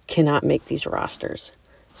who cannot make these rosters.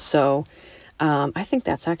 So I think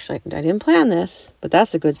that's actually, I didn't plan this, but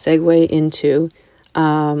that's a good segue into,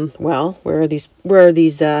 where are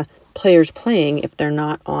these players playing if they're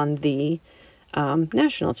not on the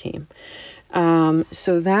national team?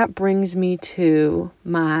 So that brings me to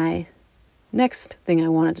my next thing I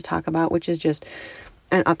wanted to talk about, which is just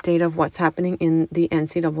an update of what's happening in the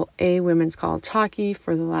NCAA women's college hockey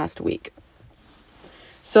for the last week.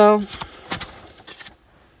 So,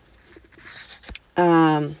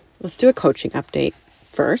 let's do a coaching update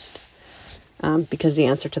first, because the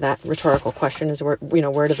answer to that rhetorical question is where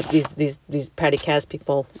do these Patty Kaz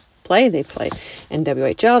people play? They play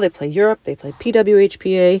NWHL, they play Europe, they play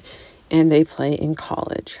PWHPA, and they play in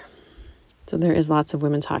college. So there is lots of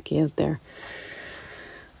women's hockey out there.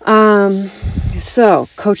 So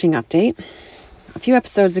coaching update. A few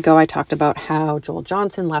episodes ago, I talked about how Joel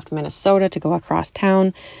Johnson left Minnesota to go across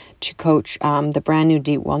town to coach the brand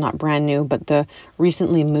new not brand new, but the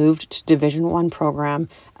recently moved to Division I program,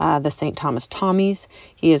 the St. Thomas Tommies.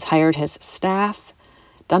 He has hired his staff.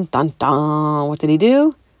 Dun, dun, dun. What did he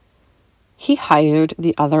do? He hired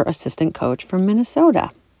the other assistant coach from Minnesota,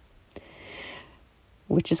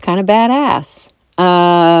 which is kind of badass.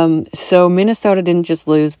 So Minnesota didn't just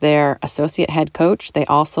lose their associate head coach, they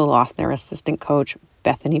also lost their assistant coach,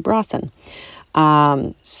 Bethany Brosson.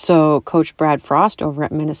 So Coach Brad Frost over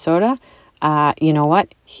at Minnesota, you know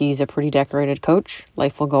what? He's a pretty decorated coach.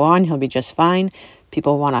 Life will go on. He'll be just fine.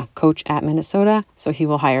 People want to coach at Minnesota, so he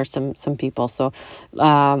will hire some people. So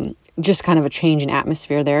just kind of a change in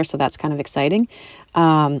atmosphere there. So that's kind of exciting.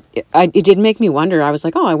 It did make me wonder. I was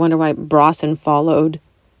like, I wonder why Brosson followed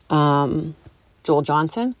Joel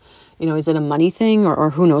Johnson. Is it a money thing or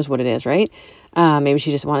who knows what it is, right? Maybe she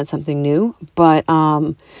just wanted something new. But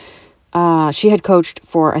she had coached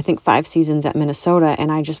for, I think, 5 seasons at Minnesota.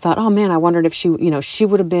 And I just thought, oh, man, I wondered if she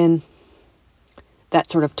would have been that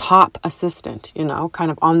sort of top assistant, kind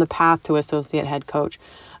of on the path to associate head coach.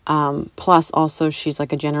 Plus, also, she's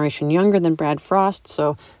like a generation younger than Brad Frost,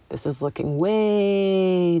 so this is looking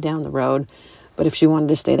way down the road. But if she wanted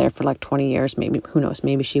to stay there for like 20 years, maybe, who knows,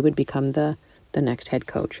 maybe she would become the next head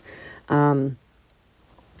coach. But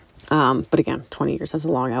again, 20 years is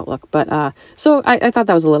a long outlook. But so I thought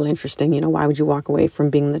that was a little interesting. Why would you walk away from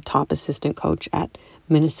being the top assistant coach at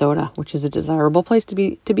Minnesota, which is a desirable place to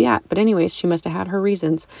be at? But anyways, she must have had her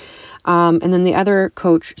reasons. And then the other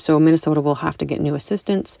coach, so Minnesota will have to get new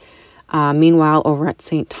assistants. Meanwhile, over at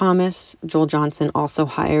St. Thomas, Joel Johnson also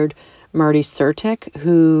hired Marty Surtick,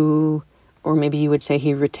 who, or maybe you would say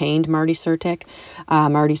he retained Marty Surtick.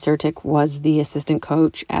 Marty Surtick was the assistant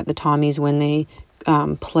coach at the Tommies when they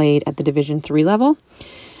played at the Division III level.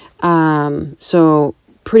 So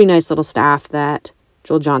pretty nice little staff that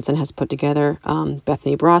Joel Johnson has put together.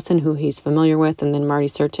 Bethany Brosson, who he's familiar with, and then Marty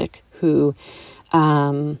Surtick, who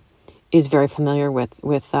is very familiar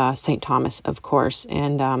with St. Thomas, of course.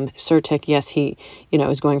 And Surtick, yes, he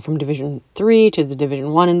is going from Division III to the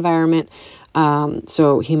Division I environment.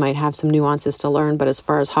 So he might have some nuances to learn, but as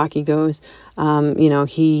far as hockey goes,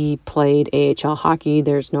 he played AHL hockey.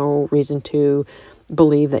 There's no reason to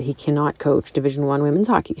believe that he cannot coach Division I women's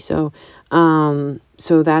hockey. So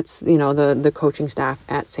that's, the coaching staff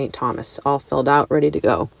at St. Thomas all filled out, ready to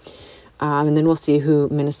go. And then we'll see who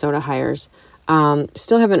Minnesota hires.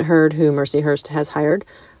 Still haven't heard who Mercyhurst has hired.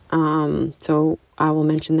 So I will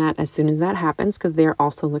mention that as soon as that happens, because they're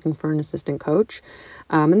also looking for an assistant coach.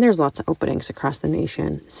 And there's lots of openings across the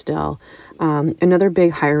nation still. Another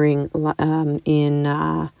big hiring in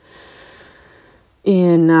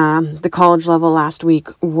the college level last week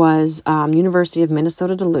was University of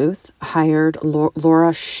Minnesota Duluth hired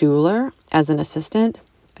Laura Schuler as an assistant.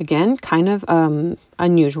 Again, kind of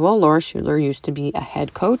unusual. Laura Schuler used to be a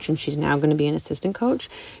head coach, and she's now going to be an assistant coach.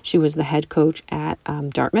 She was the head coach at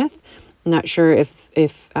Dartmouth. I'm not sure if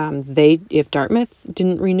Dartmouth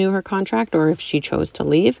didn't renew her contract or if she chose to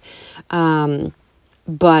leave.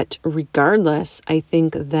 But regardless, I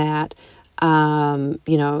think that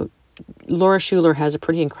Laura Schuler has a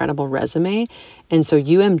pretty incredible resume, and so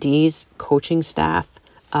UMD's coaching staff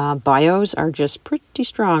bios are just pretty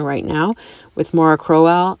strong right now, with Maura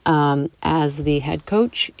Crowell as the head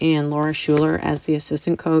coach and Laura Schuler as the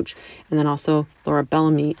assistant coach, and then also Laura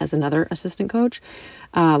Bellamy as another assistant coach.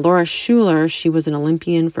 Laura Schuler, she was an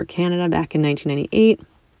Olympian for Canada back in 1998.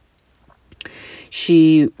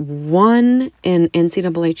 She won an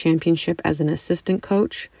NCAA championship as an assistant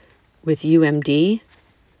coach with UMD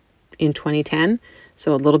in 2010.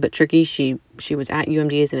 So a little bit tricky. She was at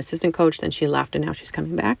UMD as an assistant coach, then she left, and now she's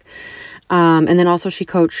coming back. And then also she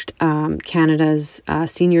coached Canada's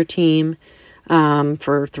senior team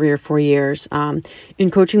for 3 or 4 years.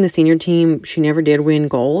 In coaching the senior team, she never did win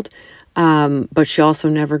gold, but she also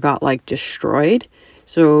never got destroyed.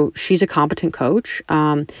 So she's a competent coach.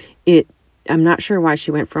 I'm not sure why she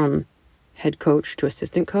went from head coach to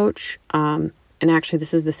assistant coach. And actually,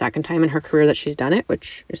 this is the second time in her career that she's done it,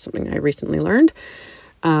 which is something I recently learned,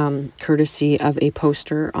 courtesy of a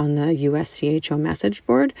poster on the USCHO message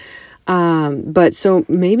board. But so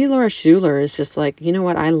maybe Laura Schuler is just you know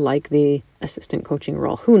what, I like the assistant coaching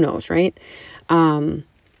role. Who knows, right? But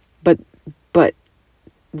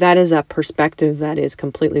that is a perspective that is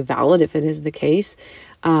completely valid if it is the case.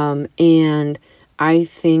 And I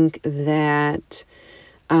think that,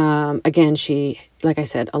 again, she, like I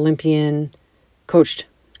said, Olympian, coached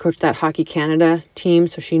that Hockey Canada team,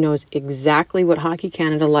 so she knows exactly what Hockey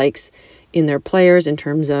Canada likes in their players in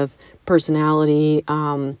terms of personality,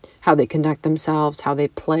 how they conduct themselves, how they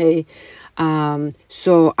play.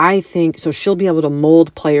 So I think, she'll be able to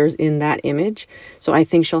mold players in that image. So I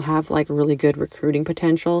think she'll have really good recruiting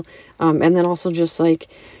potential. And then also just she's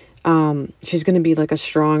going to be a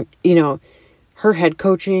strong, her head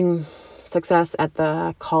coaching success at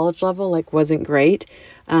the college level wasn't great,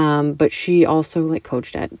 but she also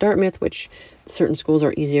coached at Dartmouth, which certain schools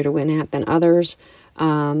are easier to win at than others,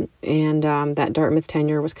 and that Dartmouth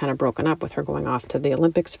tenure was kind of broken up with her going off to the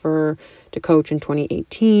Olympics to coach in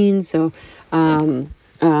 2018. So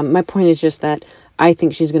my point is just that I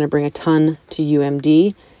think she's going to bring a ton to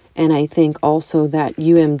UMD, and I think also that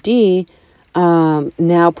UMD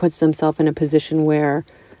now puts themselves in a position where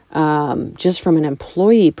just from an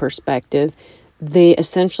employee perspective, they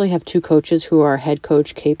essentially have 2 coaches who are head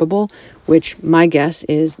coach capable, which my guess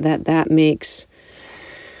is that makes,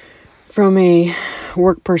 from a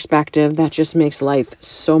work perspective, that just makes life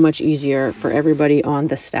so much easier for everybody on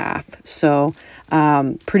the staff. So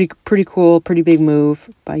pretty cool, pretty big move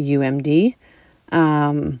by UMD.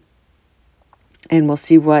 And we'll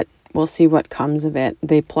see what comes of it.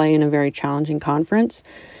 They play in a very challenging conference.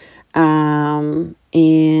 And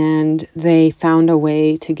they found a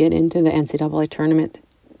way to get into the NCAA tournament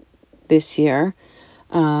this year.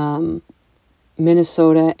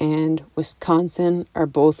 Minnesota and Wisconsin are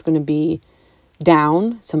both going to be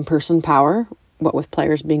down some person power, what with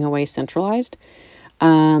players being away centralized.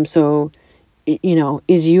 So, is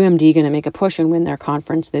UMD going to make a push and win their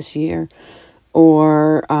conference this year,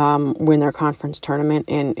 or win their conference tournament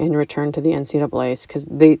and return to the NCAAs? Because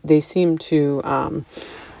they seem to,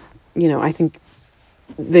 I think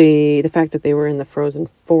the fact that they were in the Frozen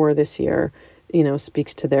Four this year,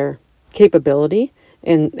 speaks to their capability,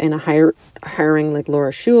 and hiring like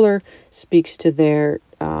Laura Schuler speaks to their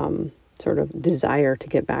sort of desire to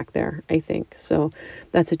get back there, I think. So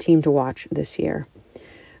that's a team to watch this year.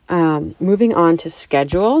 Moving on to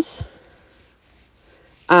schedules.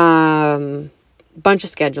 Bunch of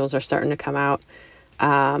schedules are starting to come out.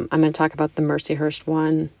 I'm going to talk about the Mercyhurst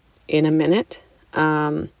one in a minute.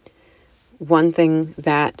 One thing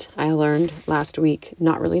that I learned last week,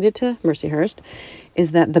 not related to Mercyhurst,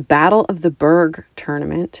 is that the Battle of the Berg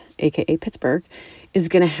tournament, aka Pittsburgh, is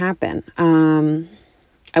going to happen.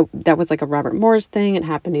 That was like a Robert Morris thing. It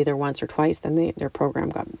happened either once or twice. Then their program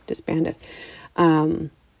got disbanded.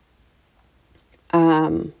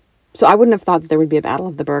 So I wouldn't have thought that there would be a Battle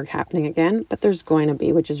of the Berg happening again, but there's going to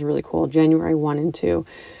be, which is really cool. January 1 and 2.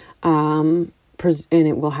 And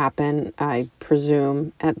it will happen, I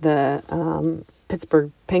presume, at the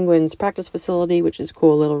Pittsburgh Penguins practice facility, which is a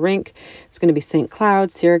cool little rink. It's going to be St.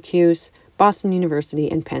 Cloud, Syracuse, Boston University,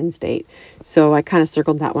 and Penn State. So I kind of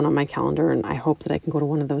circled that one on my calendar, and I hope that I can go to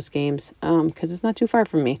one of those games because it's not too far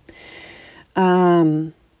from me.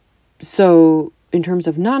 So in terms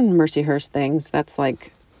of non-Mercyhurst things, that's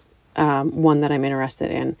like one that I'm interested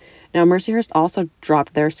in. Now, Mercyhurst also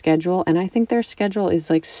dropped their schedule, and I think their schedule is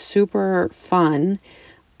like super fun,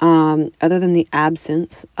 other than the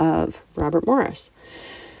absence of Robert Morris.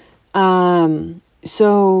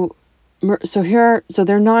 So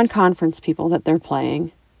they're non-conference people that they're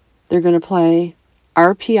playing. They're going to play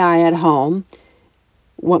RPI at home.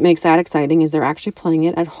 What makes that exciting is they're actually playing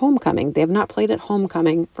it at homecoming. They have not played at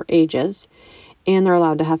homecoming for ages, and they're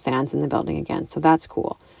allowed to have fans in the building again. So that's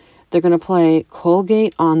cool. They're going to play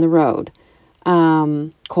Colgate on the road.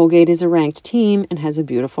 Colgate is a ranked team and has a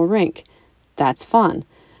beautiful rink. That's fun.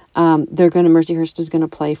 Mercyhurst is going to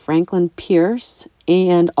play Franklin Pierce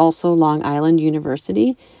and also Long Island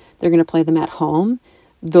University. They're going to play them at home.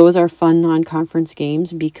 Those are fun non-conference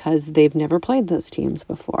games because they've never played those teams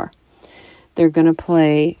before. They're going to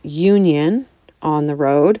play Union on the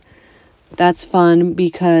road. That's fun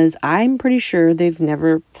because I'm pretty sure they've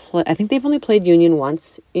never played. I think they've only played Union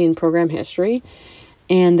once in program history,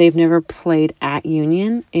 and they've never played at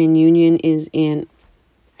Union. And Union is in,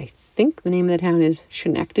 I think the name of the town is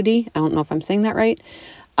Schenectady. I don't know if I'm saying that right.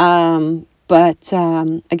 But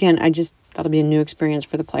again, that'll be a new experience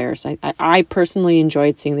for the players. I personally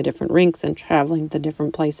enjoyed seeing the different rinks and traveling to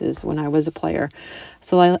different places when I was a player.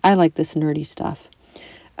 So I like this nerdy stuff.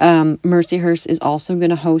 Mercyhurst is also going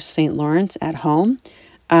to host St. Lawrence at home.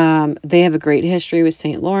 They have a great history with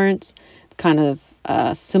St. Lawrence, kind of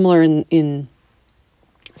similar in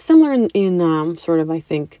sort of, I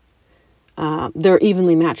think, they're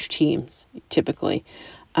evenly matched teams typically.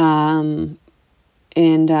 And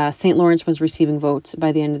St. Lawrence was receiving votes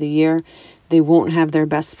by the end of the year. They won't have their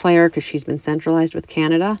best player because she's been centralized with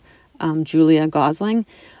Canada, Julia Gosling.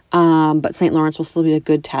 But St. Lawrence will still be a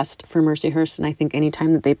good test for Mercyhurst, and I think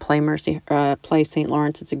anytime that they play St.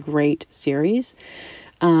 Lawrence, it's a great series.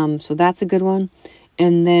 So that's a good one.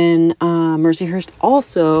 And then Mercyhurst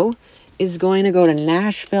also is going to go to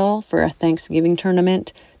Nashville for a Thanksgiving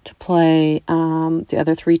tournament to play. The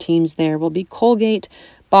other three teams there will be Colgate,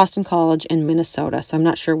 Boston College, and Minnesota. So I'm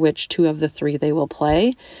not sure which two of the three they will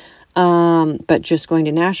play. But just going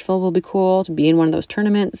to Nashville will be cool to be in one of those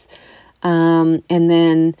tournaments. And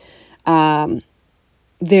then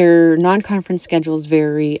their non-conference schedule is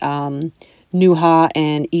very NUHA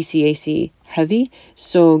and ECAC heavy.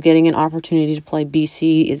 So getting an opportunity to play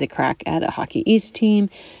BC is a crack at a Hockey East team.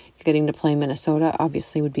 Getting to play Minnesota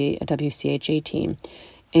obviously would be a WCHA team.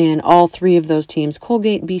 And all three of those teams,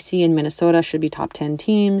 Colgate, BC, and Minnesota, should be top 10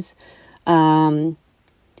 teams.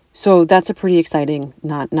 So that's a pretty exciting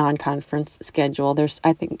non-conference schedule. There's,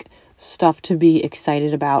 I think, stuff to be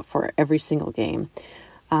excited about for every single game.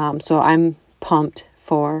 So I'm pumped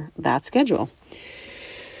for that schedule.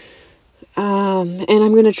 And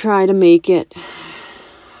I'm going to try to make it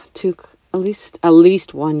to at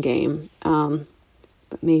least one game,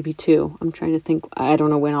 but maybe two. I'm trying to think. I don't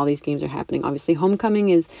know when all these games are happening. Obviously, homecoming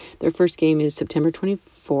their first game is September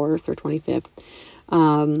 24th or 25th.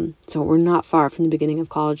 So we're not far from the beginning of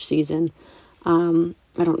college season.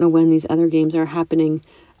 I don't know when these other games are happening.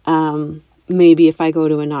 Maybe if I go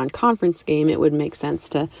to a non-conference game, it would make sense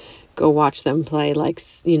to go watch them play, like,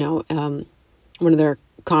 one of their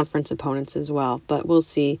conference opponents as well. But we'll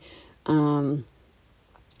see.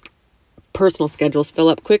 Personal schedules fill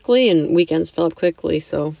up quickly and weekends fill up quickly,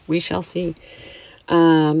 so we shall see.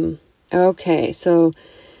 Okay, so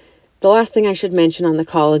the last thing I should mention on the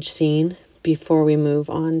college scene before we move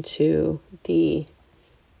on to the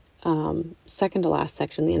second to last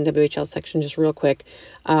section, the NWHL section, just real quick,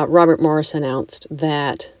 Robert Morris announced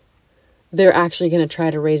that they're actually going to try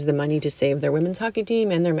to raise the money to save their women's hockey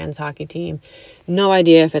team and their men's hockey team. No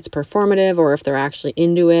idea if it's performative or if they're actually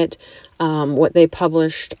into it. What they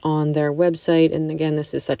published on their website, and again,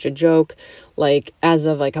 this is such a joke, like as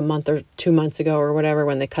of like a month or 2 months ago or whatever,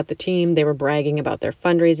 when they cut the team, they were bragging about their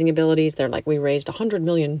fundraising abilities. They're like, we raised $100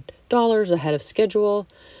 million ahead of schedule.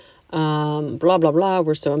 Blah, blah, blah.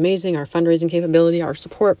 We're so amazing. Our fundraising capability, our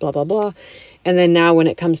support, blah, blah, blah. And then now when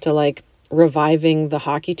it comes to like reviving the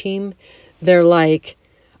hockey team, they're like,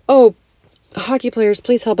 oh, hockey players,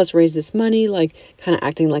 please help us raise this money, like kind of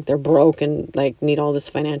acting like they're broke and like need all this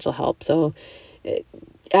financial help. So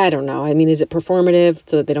I don't know. I mean, is it performative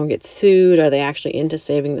so that they don't get sued? Are they actually into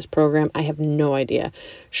saving this program? I have no idea.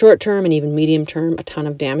 Short term and even medium term, a ton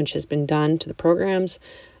of damage has been done to the programs,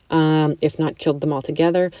 if not killed them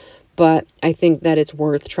altogether. But I think that it's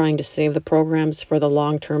worth trying to save the programs for the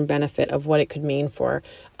long-term benefit of what it could mean for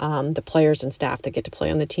the players and staff that get to play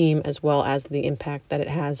on the team, as well as the impact that it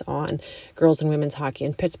has on girls and women's hockey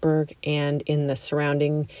in Pittsburgh and in the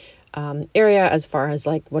surrounding area, as far as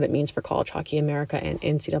like what it means for college hockey America and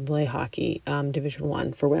NCAA hockey Division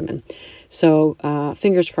I for women. So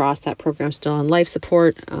fingers crossed that program's still on life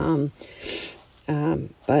support, but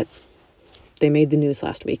they made the news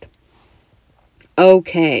last week.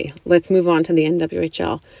 Okay, let's move on to the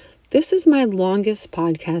NWHL. This is my longest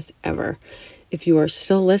podcast ever. If you are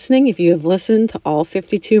still listening, if you have listened to all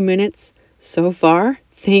 52 minutes so far,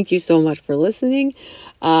 thank you so much for listening.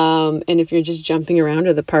 And if you're just jumping around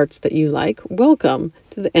to the parts that you like, welcome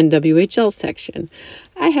to the NWHL section.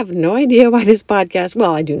 I have no idea why this podcast,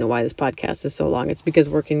 well, I do know why this podcast is so long. It's because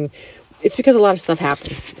a lot of stuff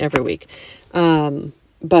happens every week.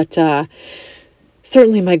 But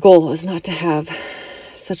certainly my goal is not to have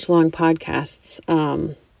such long podcasts,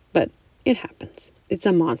 but it happens. It's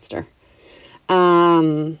a monster.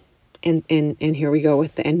 And here we go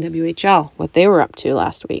with the NWHL, what they were up to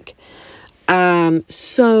last week.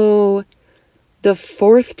 So the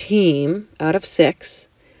fourth team out of 6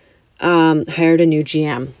 hired a new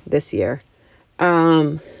GM this year.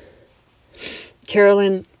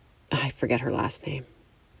 Carolyn, I forget her last name.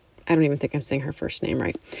 I don't even think I'm saying her first name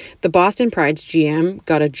right. The Boston Pride's GM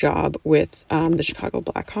got a job with the Chicago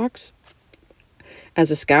Blackhawks as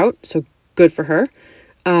a scout, so good for her.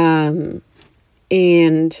 And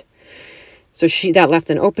so that left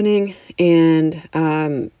an opening,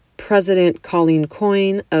 and President Colleen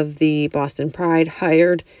Coyne of the Boston Pride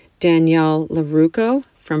hired Danielle LaRucco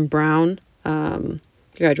from Brown,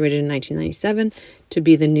 graduated in 1997, to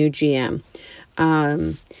be the new GM.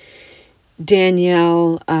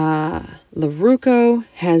 Danielle LaRucco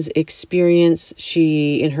has experience.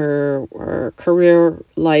 In her career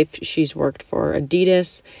life, she's worked for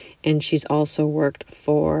Adidas, and she's also worked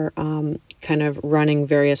for kind of running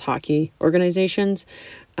various hockey organizations.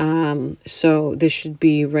 So this should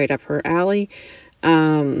be right up her alley.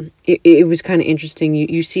 It was kind of interesting.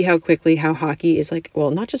 You see how quickly how hockey is like, well,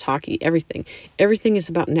 not just hockey, everything is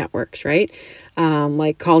about networks, right?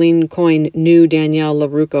 Like Colleen Coyne knew Danielle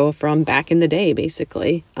LaRucco from back in the day,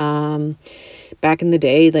 basically. Back in the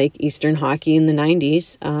day, like Eastern hockey in the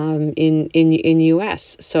 90s, in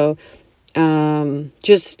US. So,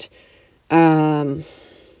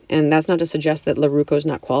 and that's not to suggest that LaRucco is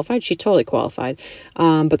not qualified. She's totally qualified.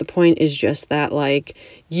 But the point is just that, like,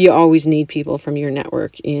 you always need people from your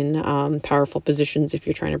network in powerful positions if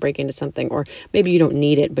you're trying to break into something. Or maybe you don't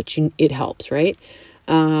need it, but it helps, right?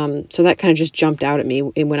 So that kind of just jumped out at me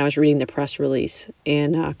when I was reading the press release.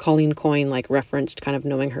 And Colleen Coyne, like, referenced kind of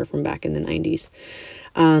knowing her from back in the 90s.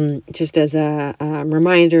 Just as a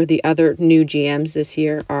reminder, the other new GMs this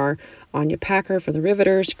year are Anya Packer for the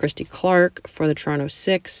Riveters, Christy Clark for the Toronto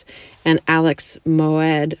Six, and Alex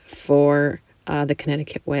Moed for the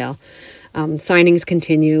Connecticut Whale. Signings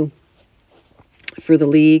continue for the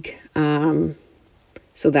league. So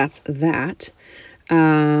that's that.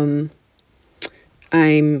 I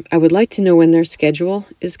would like to know when their schedule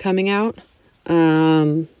is coming out.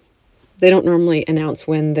 They don't normally announce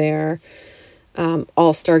when their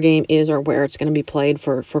All-Star Game is or where it's going to be played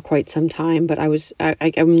for quite some time. But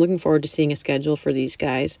I'm looking forward to seeing a schedule for these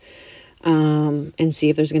guys, and see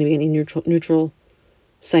if there's going to be any neutral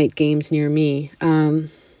site games near me.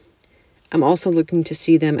 I'm also looking to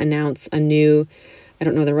see them announce a new, I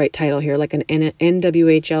don't know the right title here, like an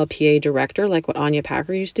NWHLPA director, like what Anya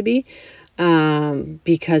Packer used to be,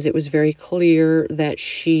 because it was very clear that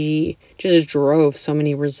she just drove so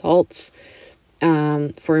many results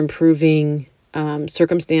for improving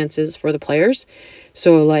circumstances for the players.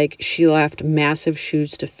 So like she left massive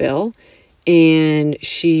shoes to fill, and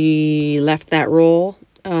she left that role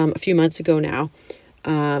a few months ago now.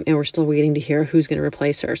 And we're still waiting to hear who's going to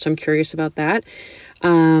replace her. So I'm curious about that.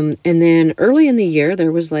 And then early in the year,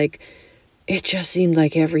 there was it just seemed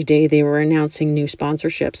like every day they were announcing new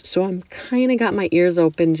sponsorships. So I'm kind of got my ears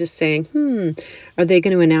open just saying, are they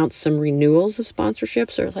going to announce some renewals of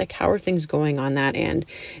sponsorships, or how are things going on that end?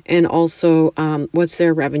 And also, what's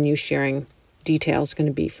their revenue sharing details going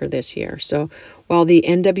to be for this year? So while the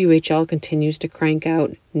NWHL continues to crank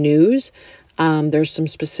out news, there's some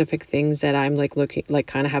specific things that I'm looking,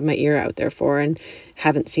 kind of have my ear out there for and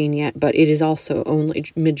haven't seen yet, but it is also only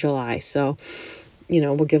mid-July. So,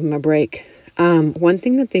 we'll give them a break. One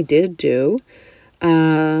thing that they did do,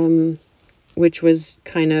 which was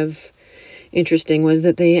kind of interesting, was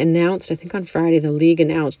that they announced, I think on Friday, the league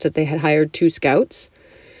announced that they had hired 2 scouts,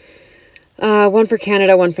 one for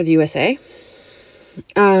Canada, one for the USA.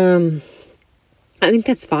 I think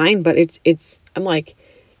that's fine, but I'm like,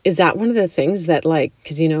 is that one of the things that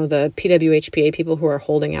because, the PWHPA people who are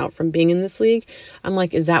holding out from being in this league, I'm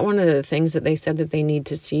like, is that one of the things that they said that they need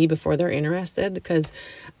to see before they're interested? Because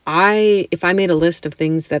if I made a list of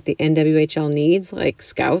things that the NWHL needs,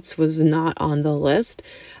 scouts was not on the list.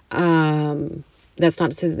 That's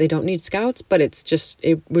not to say that they don't need scouts, but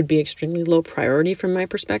it would be extremely low priority from my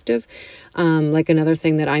perspective. Another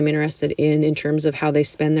thing that I'm interested in terms of how they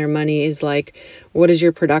spend their money is what is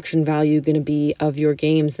your production value going to be of your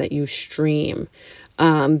games that you stream?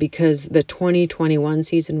 Because the 2021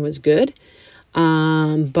 season was good.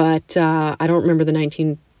 But I don't remember the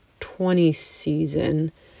 1920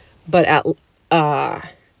 season, but I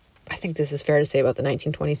think this is fair to say about the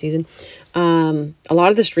 1920 season. A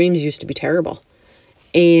lot of the streams used to be terrible.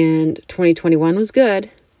 And 2021 was good,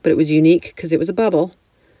 but it was unique because it was a bubble,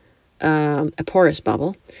 a porous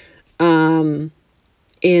bubble. And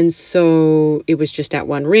so it was just at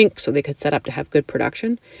one rink, so they could set up to have good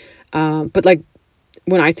production. But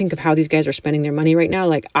when I think of how these guys are spending their money right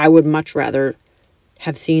now, I would much rather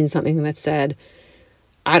have seen something that said,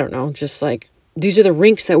 I don't know, just these are the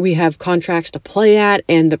rinks that we have contracts to play at,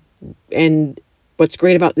 and what's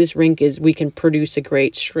great about this rink is we can produce a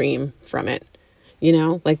great stream from it.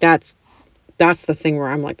 That's the thing where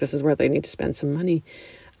I'm this is where they need to spend some money,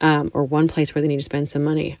 or one place where they need to spend some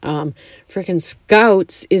money. Freaking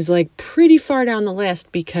scouts is pretty far down the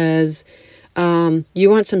list, because you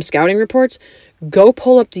want some scouting reports? Go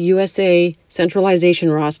pull up the USA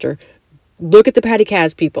Centralization Roster. Look at the Patty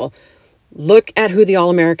Kaz people. Look at who the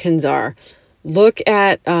All-Americans are. Look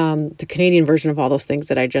at the Canadian version of all those things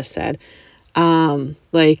that I just said. The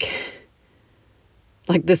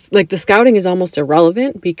scouting is almost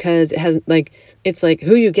irrelevant, because it has it's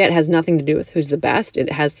who you get has nothing to do with who's the best.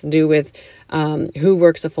 It has to do with who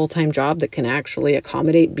works a full-time job that can actually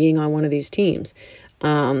accommodate being on one of these teams,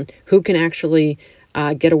 who can actually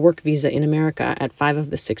get a work visa in America at 5 of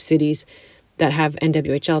the 6 cities that have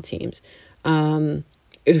NWHL teams, who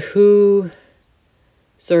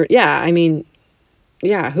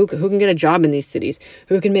can get a job in these cities,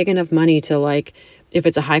 who can make enough money to if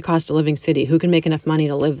it's a high cost of living city, who can make enough money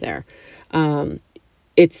to live there.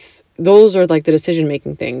 Those are the decision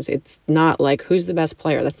making things. It's not who's the best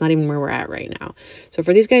player. That's not even where we're at right now. So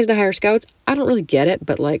for these guys to hire scouts, I don't really get it,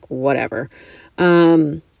 but whatever.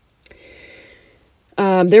 There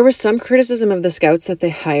was some criticism of the scouts that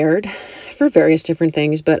they hired for various different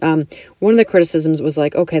things, but one of the criticisms was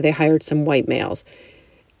okay, they hired some white males.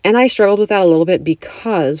 And I struggled with that a little bit,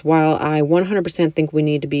 because while I 100% think we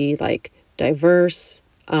need to be diverse,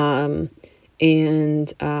 and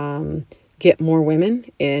get more women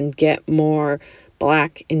and get more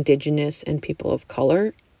Black, Indigenous, and people of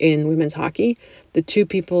color in women's hockey, the 2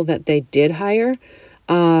 people that they did hire,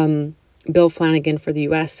 Bill Flanagan for the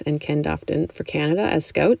US and Ken Dufton for Canada as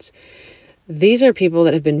scouts, these are people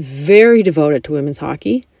that have been very devoted to women's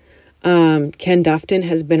hockey. Ken Dufton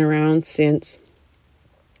has been around since,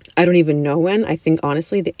 I don't even know when, I think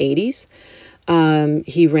honestly the 80s.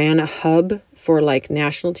 He ran a hub for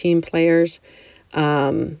national team players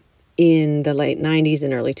in the late 90s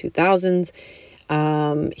and early 2000s.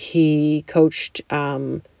 He coached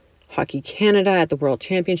Hockey Canada at the World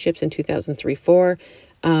Championships in 2003-04.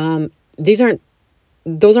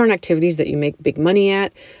 Those aren't activities that you make big money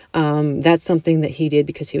at. That's something that he did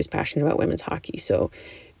because he was passionate about women's hockey. So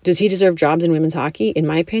does he deserve jobs in women's hockey? In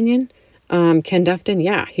my opinion, Ken Dufton,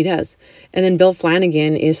 yeah, he does. And then Bill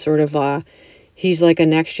Flanagan is sort of he's like a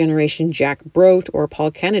next generation Jack Brote or Paul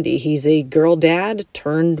Kennedy. He's a girl dad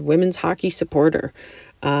turned women's hockey supporter.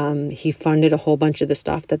 He funded a whole bunch of the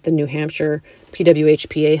stuff that the New Hampshire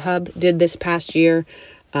PWHPA hub did this past year.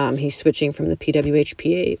 He's switching from the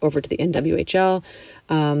PWHPA over to the NWHL.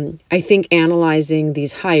 I think analyzing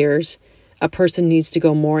these hires, a person needs to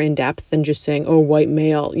go more in depth than just saying, "Oh, white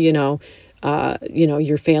male," you're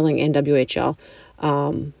failing NWHL.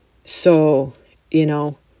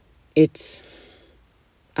 It's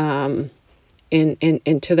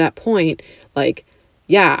and to that point, like,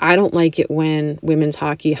 yeah, I don't like it when women's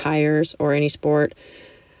hockey hires, or any sport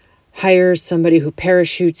hires, somebody who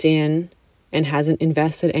parachutes in and hasn't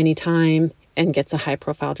invested any time and gets a high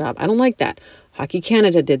profile job. I don't like that. Hockey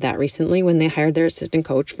Canada did that recently when they hired their assistant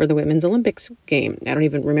coach for the women's Olympics game. I don't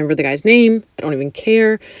even remember the guy's name. I don't even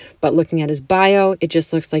care. But looking at his bio, it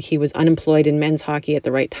just looks like he was unemployed in men's hockey at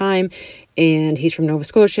the right time. And he's from Nova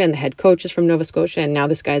Scotia, and the head coach is from Nova Scotia. And now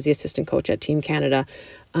this guy's the assistant coach at Team Canada.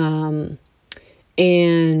 And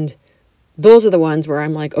those are the ones where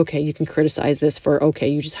I'm like, okay, you can criticize this for, okay,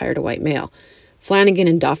 you just hired a white male. Flanagan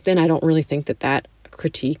and Dufton, I don't really think that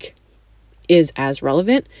critique is as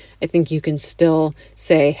relevant. I think you can still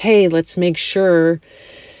say, hey, let's make sure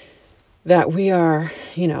that we are,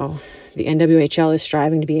 the NWHL is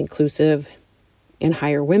striving to be inclusive and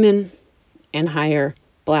hire women and hire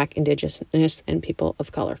Black, Indigenous, and people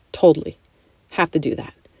of color. Totally. Have to do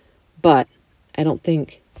that. But I don't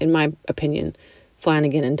think, in my opinion,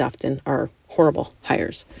 Flanagan and Dufton are horrible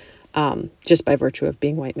hires, just by virtue of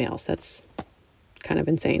being white males. That's kind of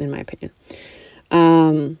insane, in my opinion.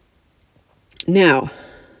 Now,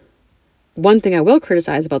 one thing I will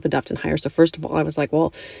criticize about the Dufton hire. So first of all, I was like,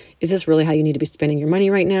 well, is this really how you need to be spending your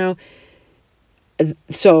money right now?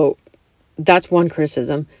 So that's one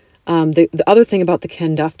criticism. The other thing about the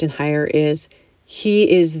Ken Dufton hire is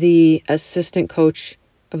he is the assistant coach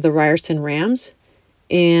of the Ryerson Rams,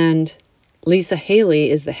 and Lisa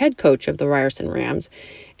Haley is the head coach of the Ryerson Rams,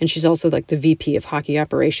 and she's also like the VP of hockey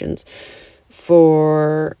operations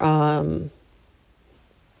for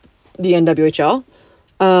the NWHL.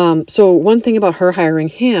 So one thing about her hiring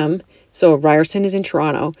him, so Ryerson is in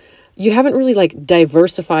Toronto. You haven't really like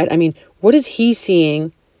diversified. I mean, what is he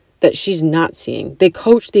seeing that she's not seeing? They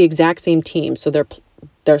coach the exact same team, so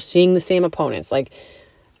they're seeing the same opponents. Like,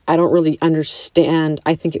 I don't really understand.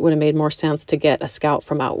 I think it would have made more sense to get a scout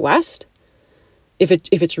from out west if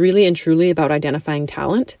it's really and truly about identifying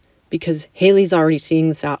talent, because Haley's already seeing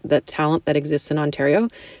the talent that exists in Ontario.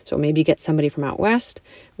 So maybe get somebody from out west,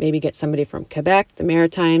 maybe get somebody from Quebec, the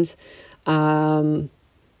Maritimes.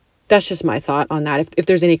 That's just my thought on that. If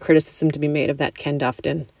there's any criticism to be made of that Ken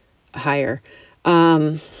Dufton hire.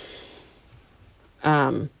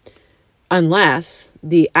 Unless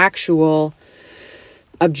the actual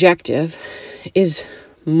objective is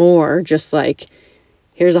more just like,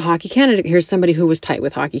 here's a Hockey Canada, here's somebody who was tight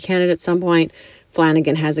with Hockey Canada at some point.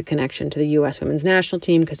 Flanagan has a connection to the U.S. women's national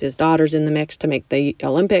team because his daughter's in the mix to make the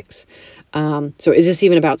Olympics. So is this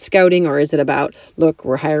even about scouting, or is it about, look,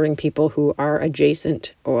 we're hiring people who are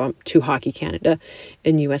adjacent to Hockey Canada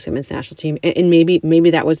and U.S. women's national team? And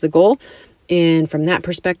maybe that was the goal. And from that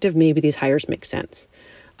perspective, maybe these hires make sense.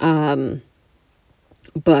 But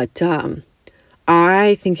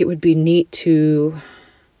I think it would be neat to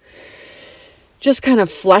just kind of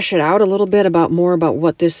flesh it out a little bit more about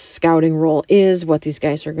what this scouting role is, what these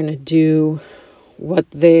guys are going to do, what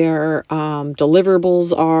their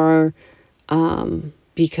deliverables are,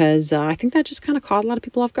 because I think that just kind of caught a lot of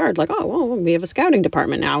people off guard. Like, oh, well, we have a scouting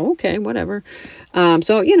department now. Okay, whatever.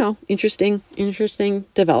 So, interesting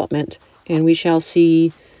development, and we shall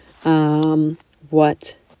see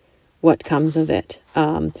what comes of it.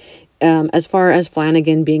 As far as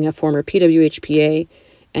Flanagan being a former PWHPA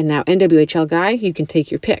and now NWHL guy, you can take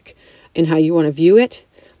your pick in how you want to view it.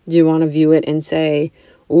 Do you want to view it and say,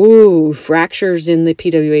 ooh, fractures in the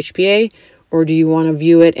PWHPA? Or do you want to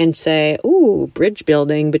view it and say, ooh, bridge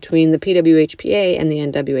building between the PWHPA and the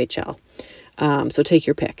NWHL? So take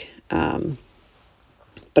your pick. But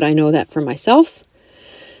I know that for myself,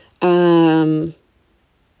 when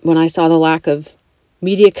I saw the lack of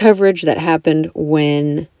media coverage that happened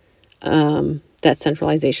when that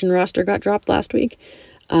centralization roster got dropped last week,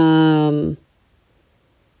 I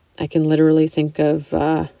can literally think of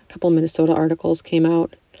a couple Minnesota articles came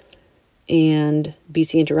out, and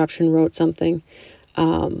BC Interruption wrote something.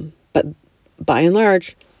 but by and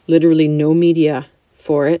large, literally no media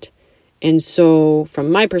for it. And so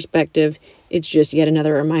from my perspective, it's just yet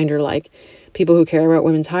another reminder, like, people who care about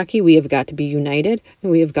women's hockey, we have got to be united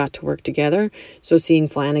and we have got to work together. So seeing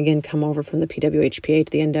Flanagan come over from the PWHPA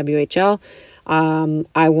to the NWHL,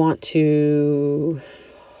 I want to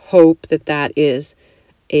hope that is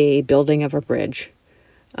a building of a bridge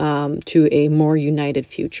to a more united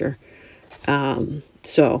future.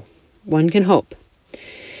 So one can hope.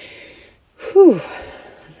 Whew,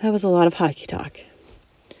 that was a lot of hockey talk.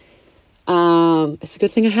 It's a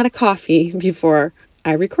good thing I had a coffee before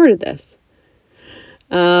I recorded this.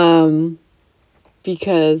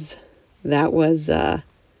 Because that was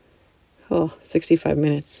 65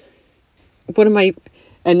 minutes.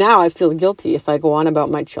 And now I feel guilty if I go on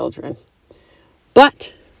about my children.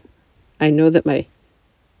 But I know that my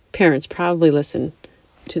parents probably listen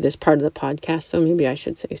to this part of the podcast, so maybe I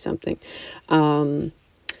should say something.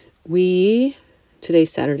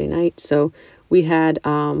 Today's Saturday night, so we had,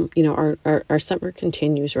 our summer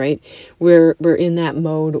continues, right? We're in that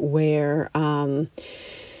mode where,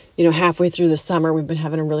 halfway through the summer, we've been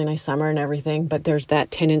having a really nice summer and everything, but there's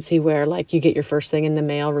that tendency where, like, you get your first thing in the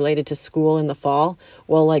mail related to school in the fall.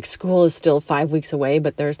 Well, like, school is still 5 weeks away,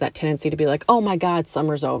 but there's that tendency to be like, oh my God,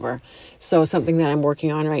 summer's over. So something that I'm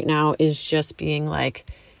working on right now is just being like,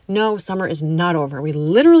 no, summer is not over. We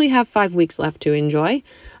literally have 5 weeks left to enjoy.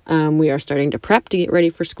 We are starting to prep to get ready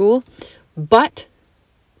for school, but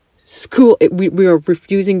we are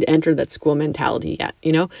refusing to enter that school mentality yet.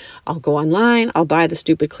 I'll go online, I'll buy the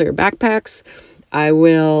stupid clear backpacks. I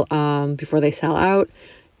will, before they sell out,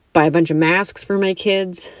 buy a bunch of masks for my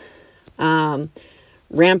kids,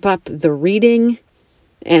 ramp up the reading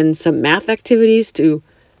and some math activities to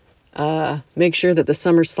make sure that the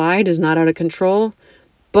summer slide is not out of control.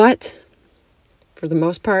 But for the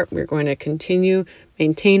most part, we're going to continue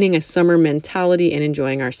maintaining a summer mentality and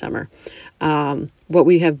enjoying our summer. What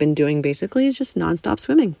we have been doing basically is just nonstop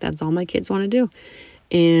swimming. That's all my kids want to do.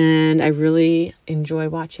 And I really enjoy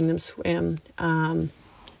watching them swim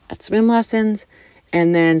at swim lessons.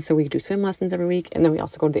 And then, so we do swim lessons every week. And then we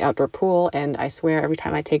also go to the outdoor pool. And I swear every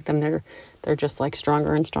time I take them, they're just like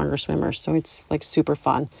stronger and stronger swimmers. So it's like super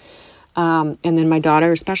fun. And then my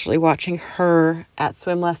daughter, especially watching her at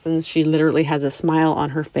swim lessons, she literally has a smile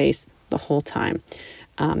on her face the whole time.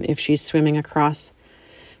 If she's swimming across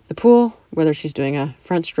the pool, whether she's doing a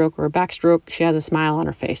front stroke or a back stroke, she has a smile on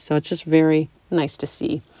her face. So it's just very nice to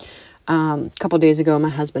see. A couple of days ago, my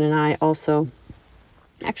husband and I also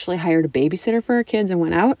actually hired a babysitter for our kids and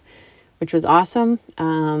went out, which was awesome.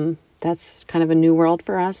 That's kind of a new world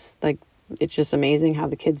for us. Like, it's just amazing how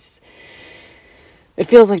the kids, it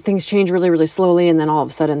feels like things change really, really slowly. And then all of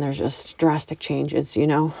a sudden there's just drastic changes,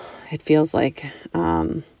 it feels like,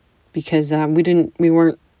 because we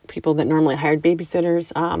weren't people that normally hired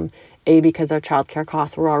babysitters, A, because our childcare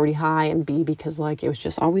costs were already high, and B, because like it was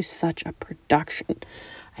just always such a production.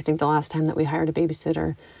 I think the last time that we hired a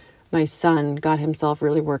babysitter, my son got himself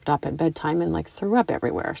really worked up at bedtime and like threw up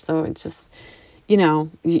everywhere. So it's just,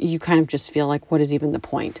 you kind of just feel like, what is even the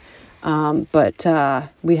point? But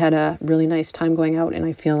we had a really nice time going out, and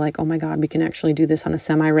I feel like, oh my God, we can actually do this on a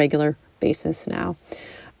semi-regular basis now.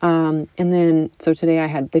 And then, so today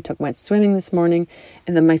went swimming this morning,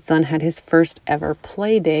 and then my son had his first ever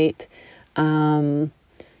play date,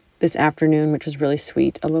 this afternoon, which was really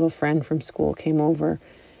sweet. A little friend from school came over,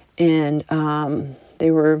 and, they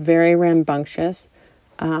were very rambunctious.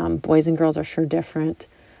 Boys and girls are sure different.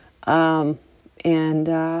 But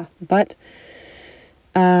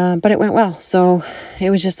it went well. So it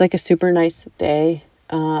was just like a super nice day.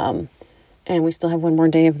 And we still have one more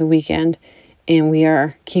day of the weekend. And we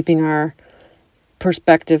are keeping our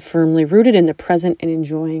perspective firmly rooted in the present and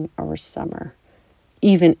enjoying our summer.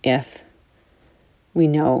 Even if we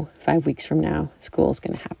know 5 weeks from now, school is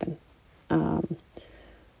going to happen.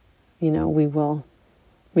 We will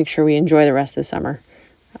make sure we enjoy the rest of the summer.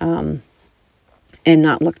 And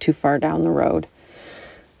not look too far down the road.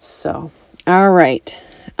 So, all right.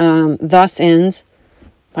 Thus ends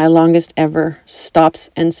my longest ever stops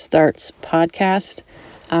and starts podcast.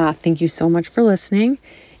 Thank you so much for listening.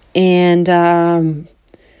 And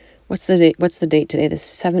what's the date today? The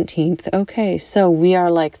 17th. Okay, so we are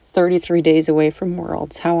like 33 days away from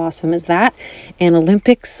Worlds. How awesome is that? And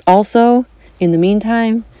Olympics also in the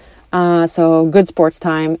meantime. So good sports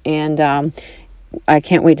time. And I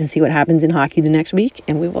can't wait to see what happens in hockey the next week.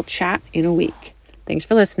 And we will chat in a week. Thanks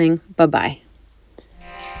for listening. Bye-bye.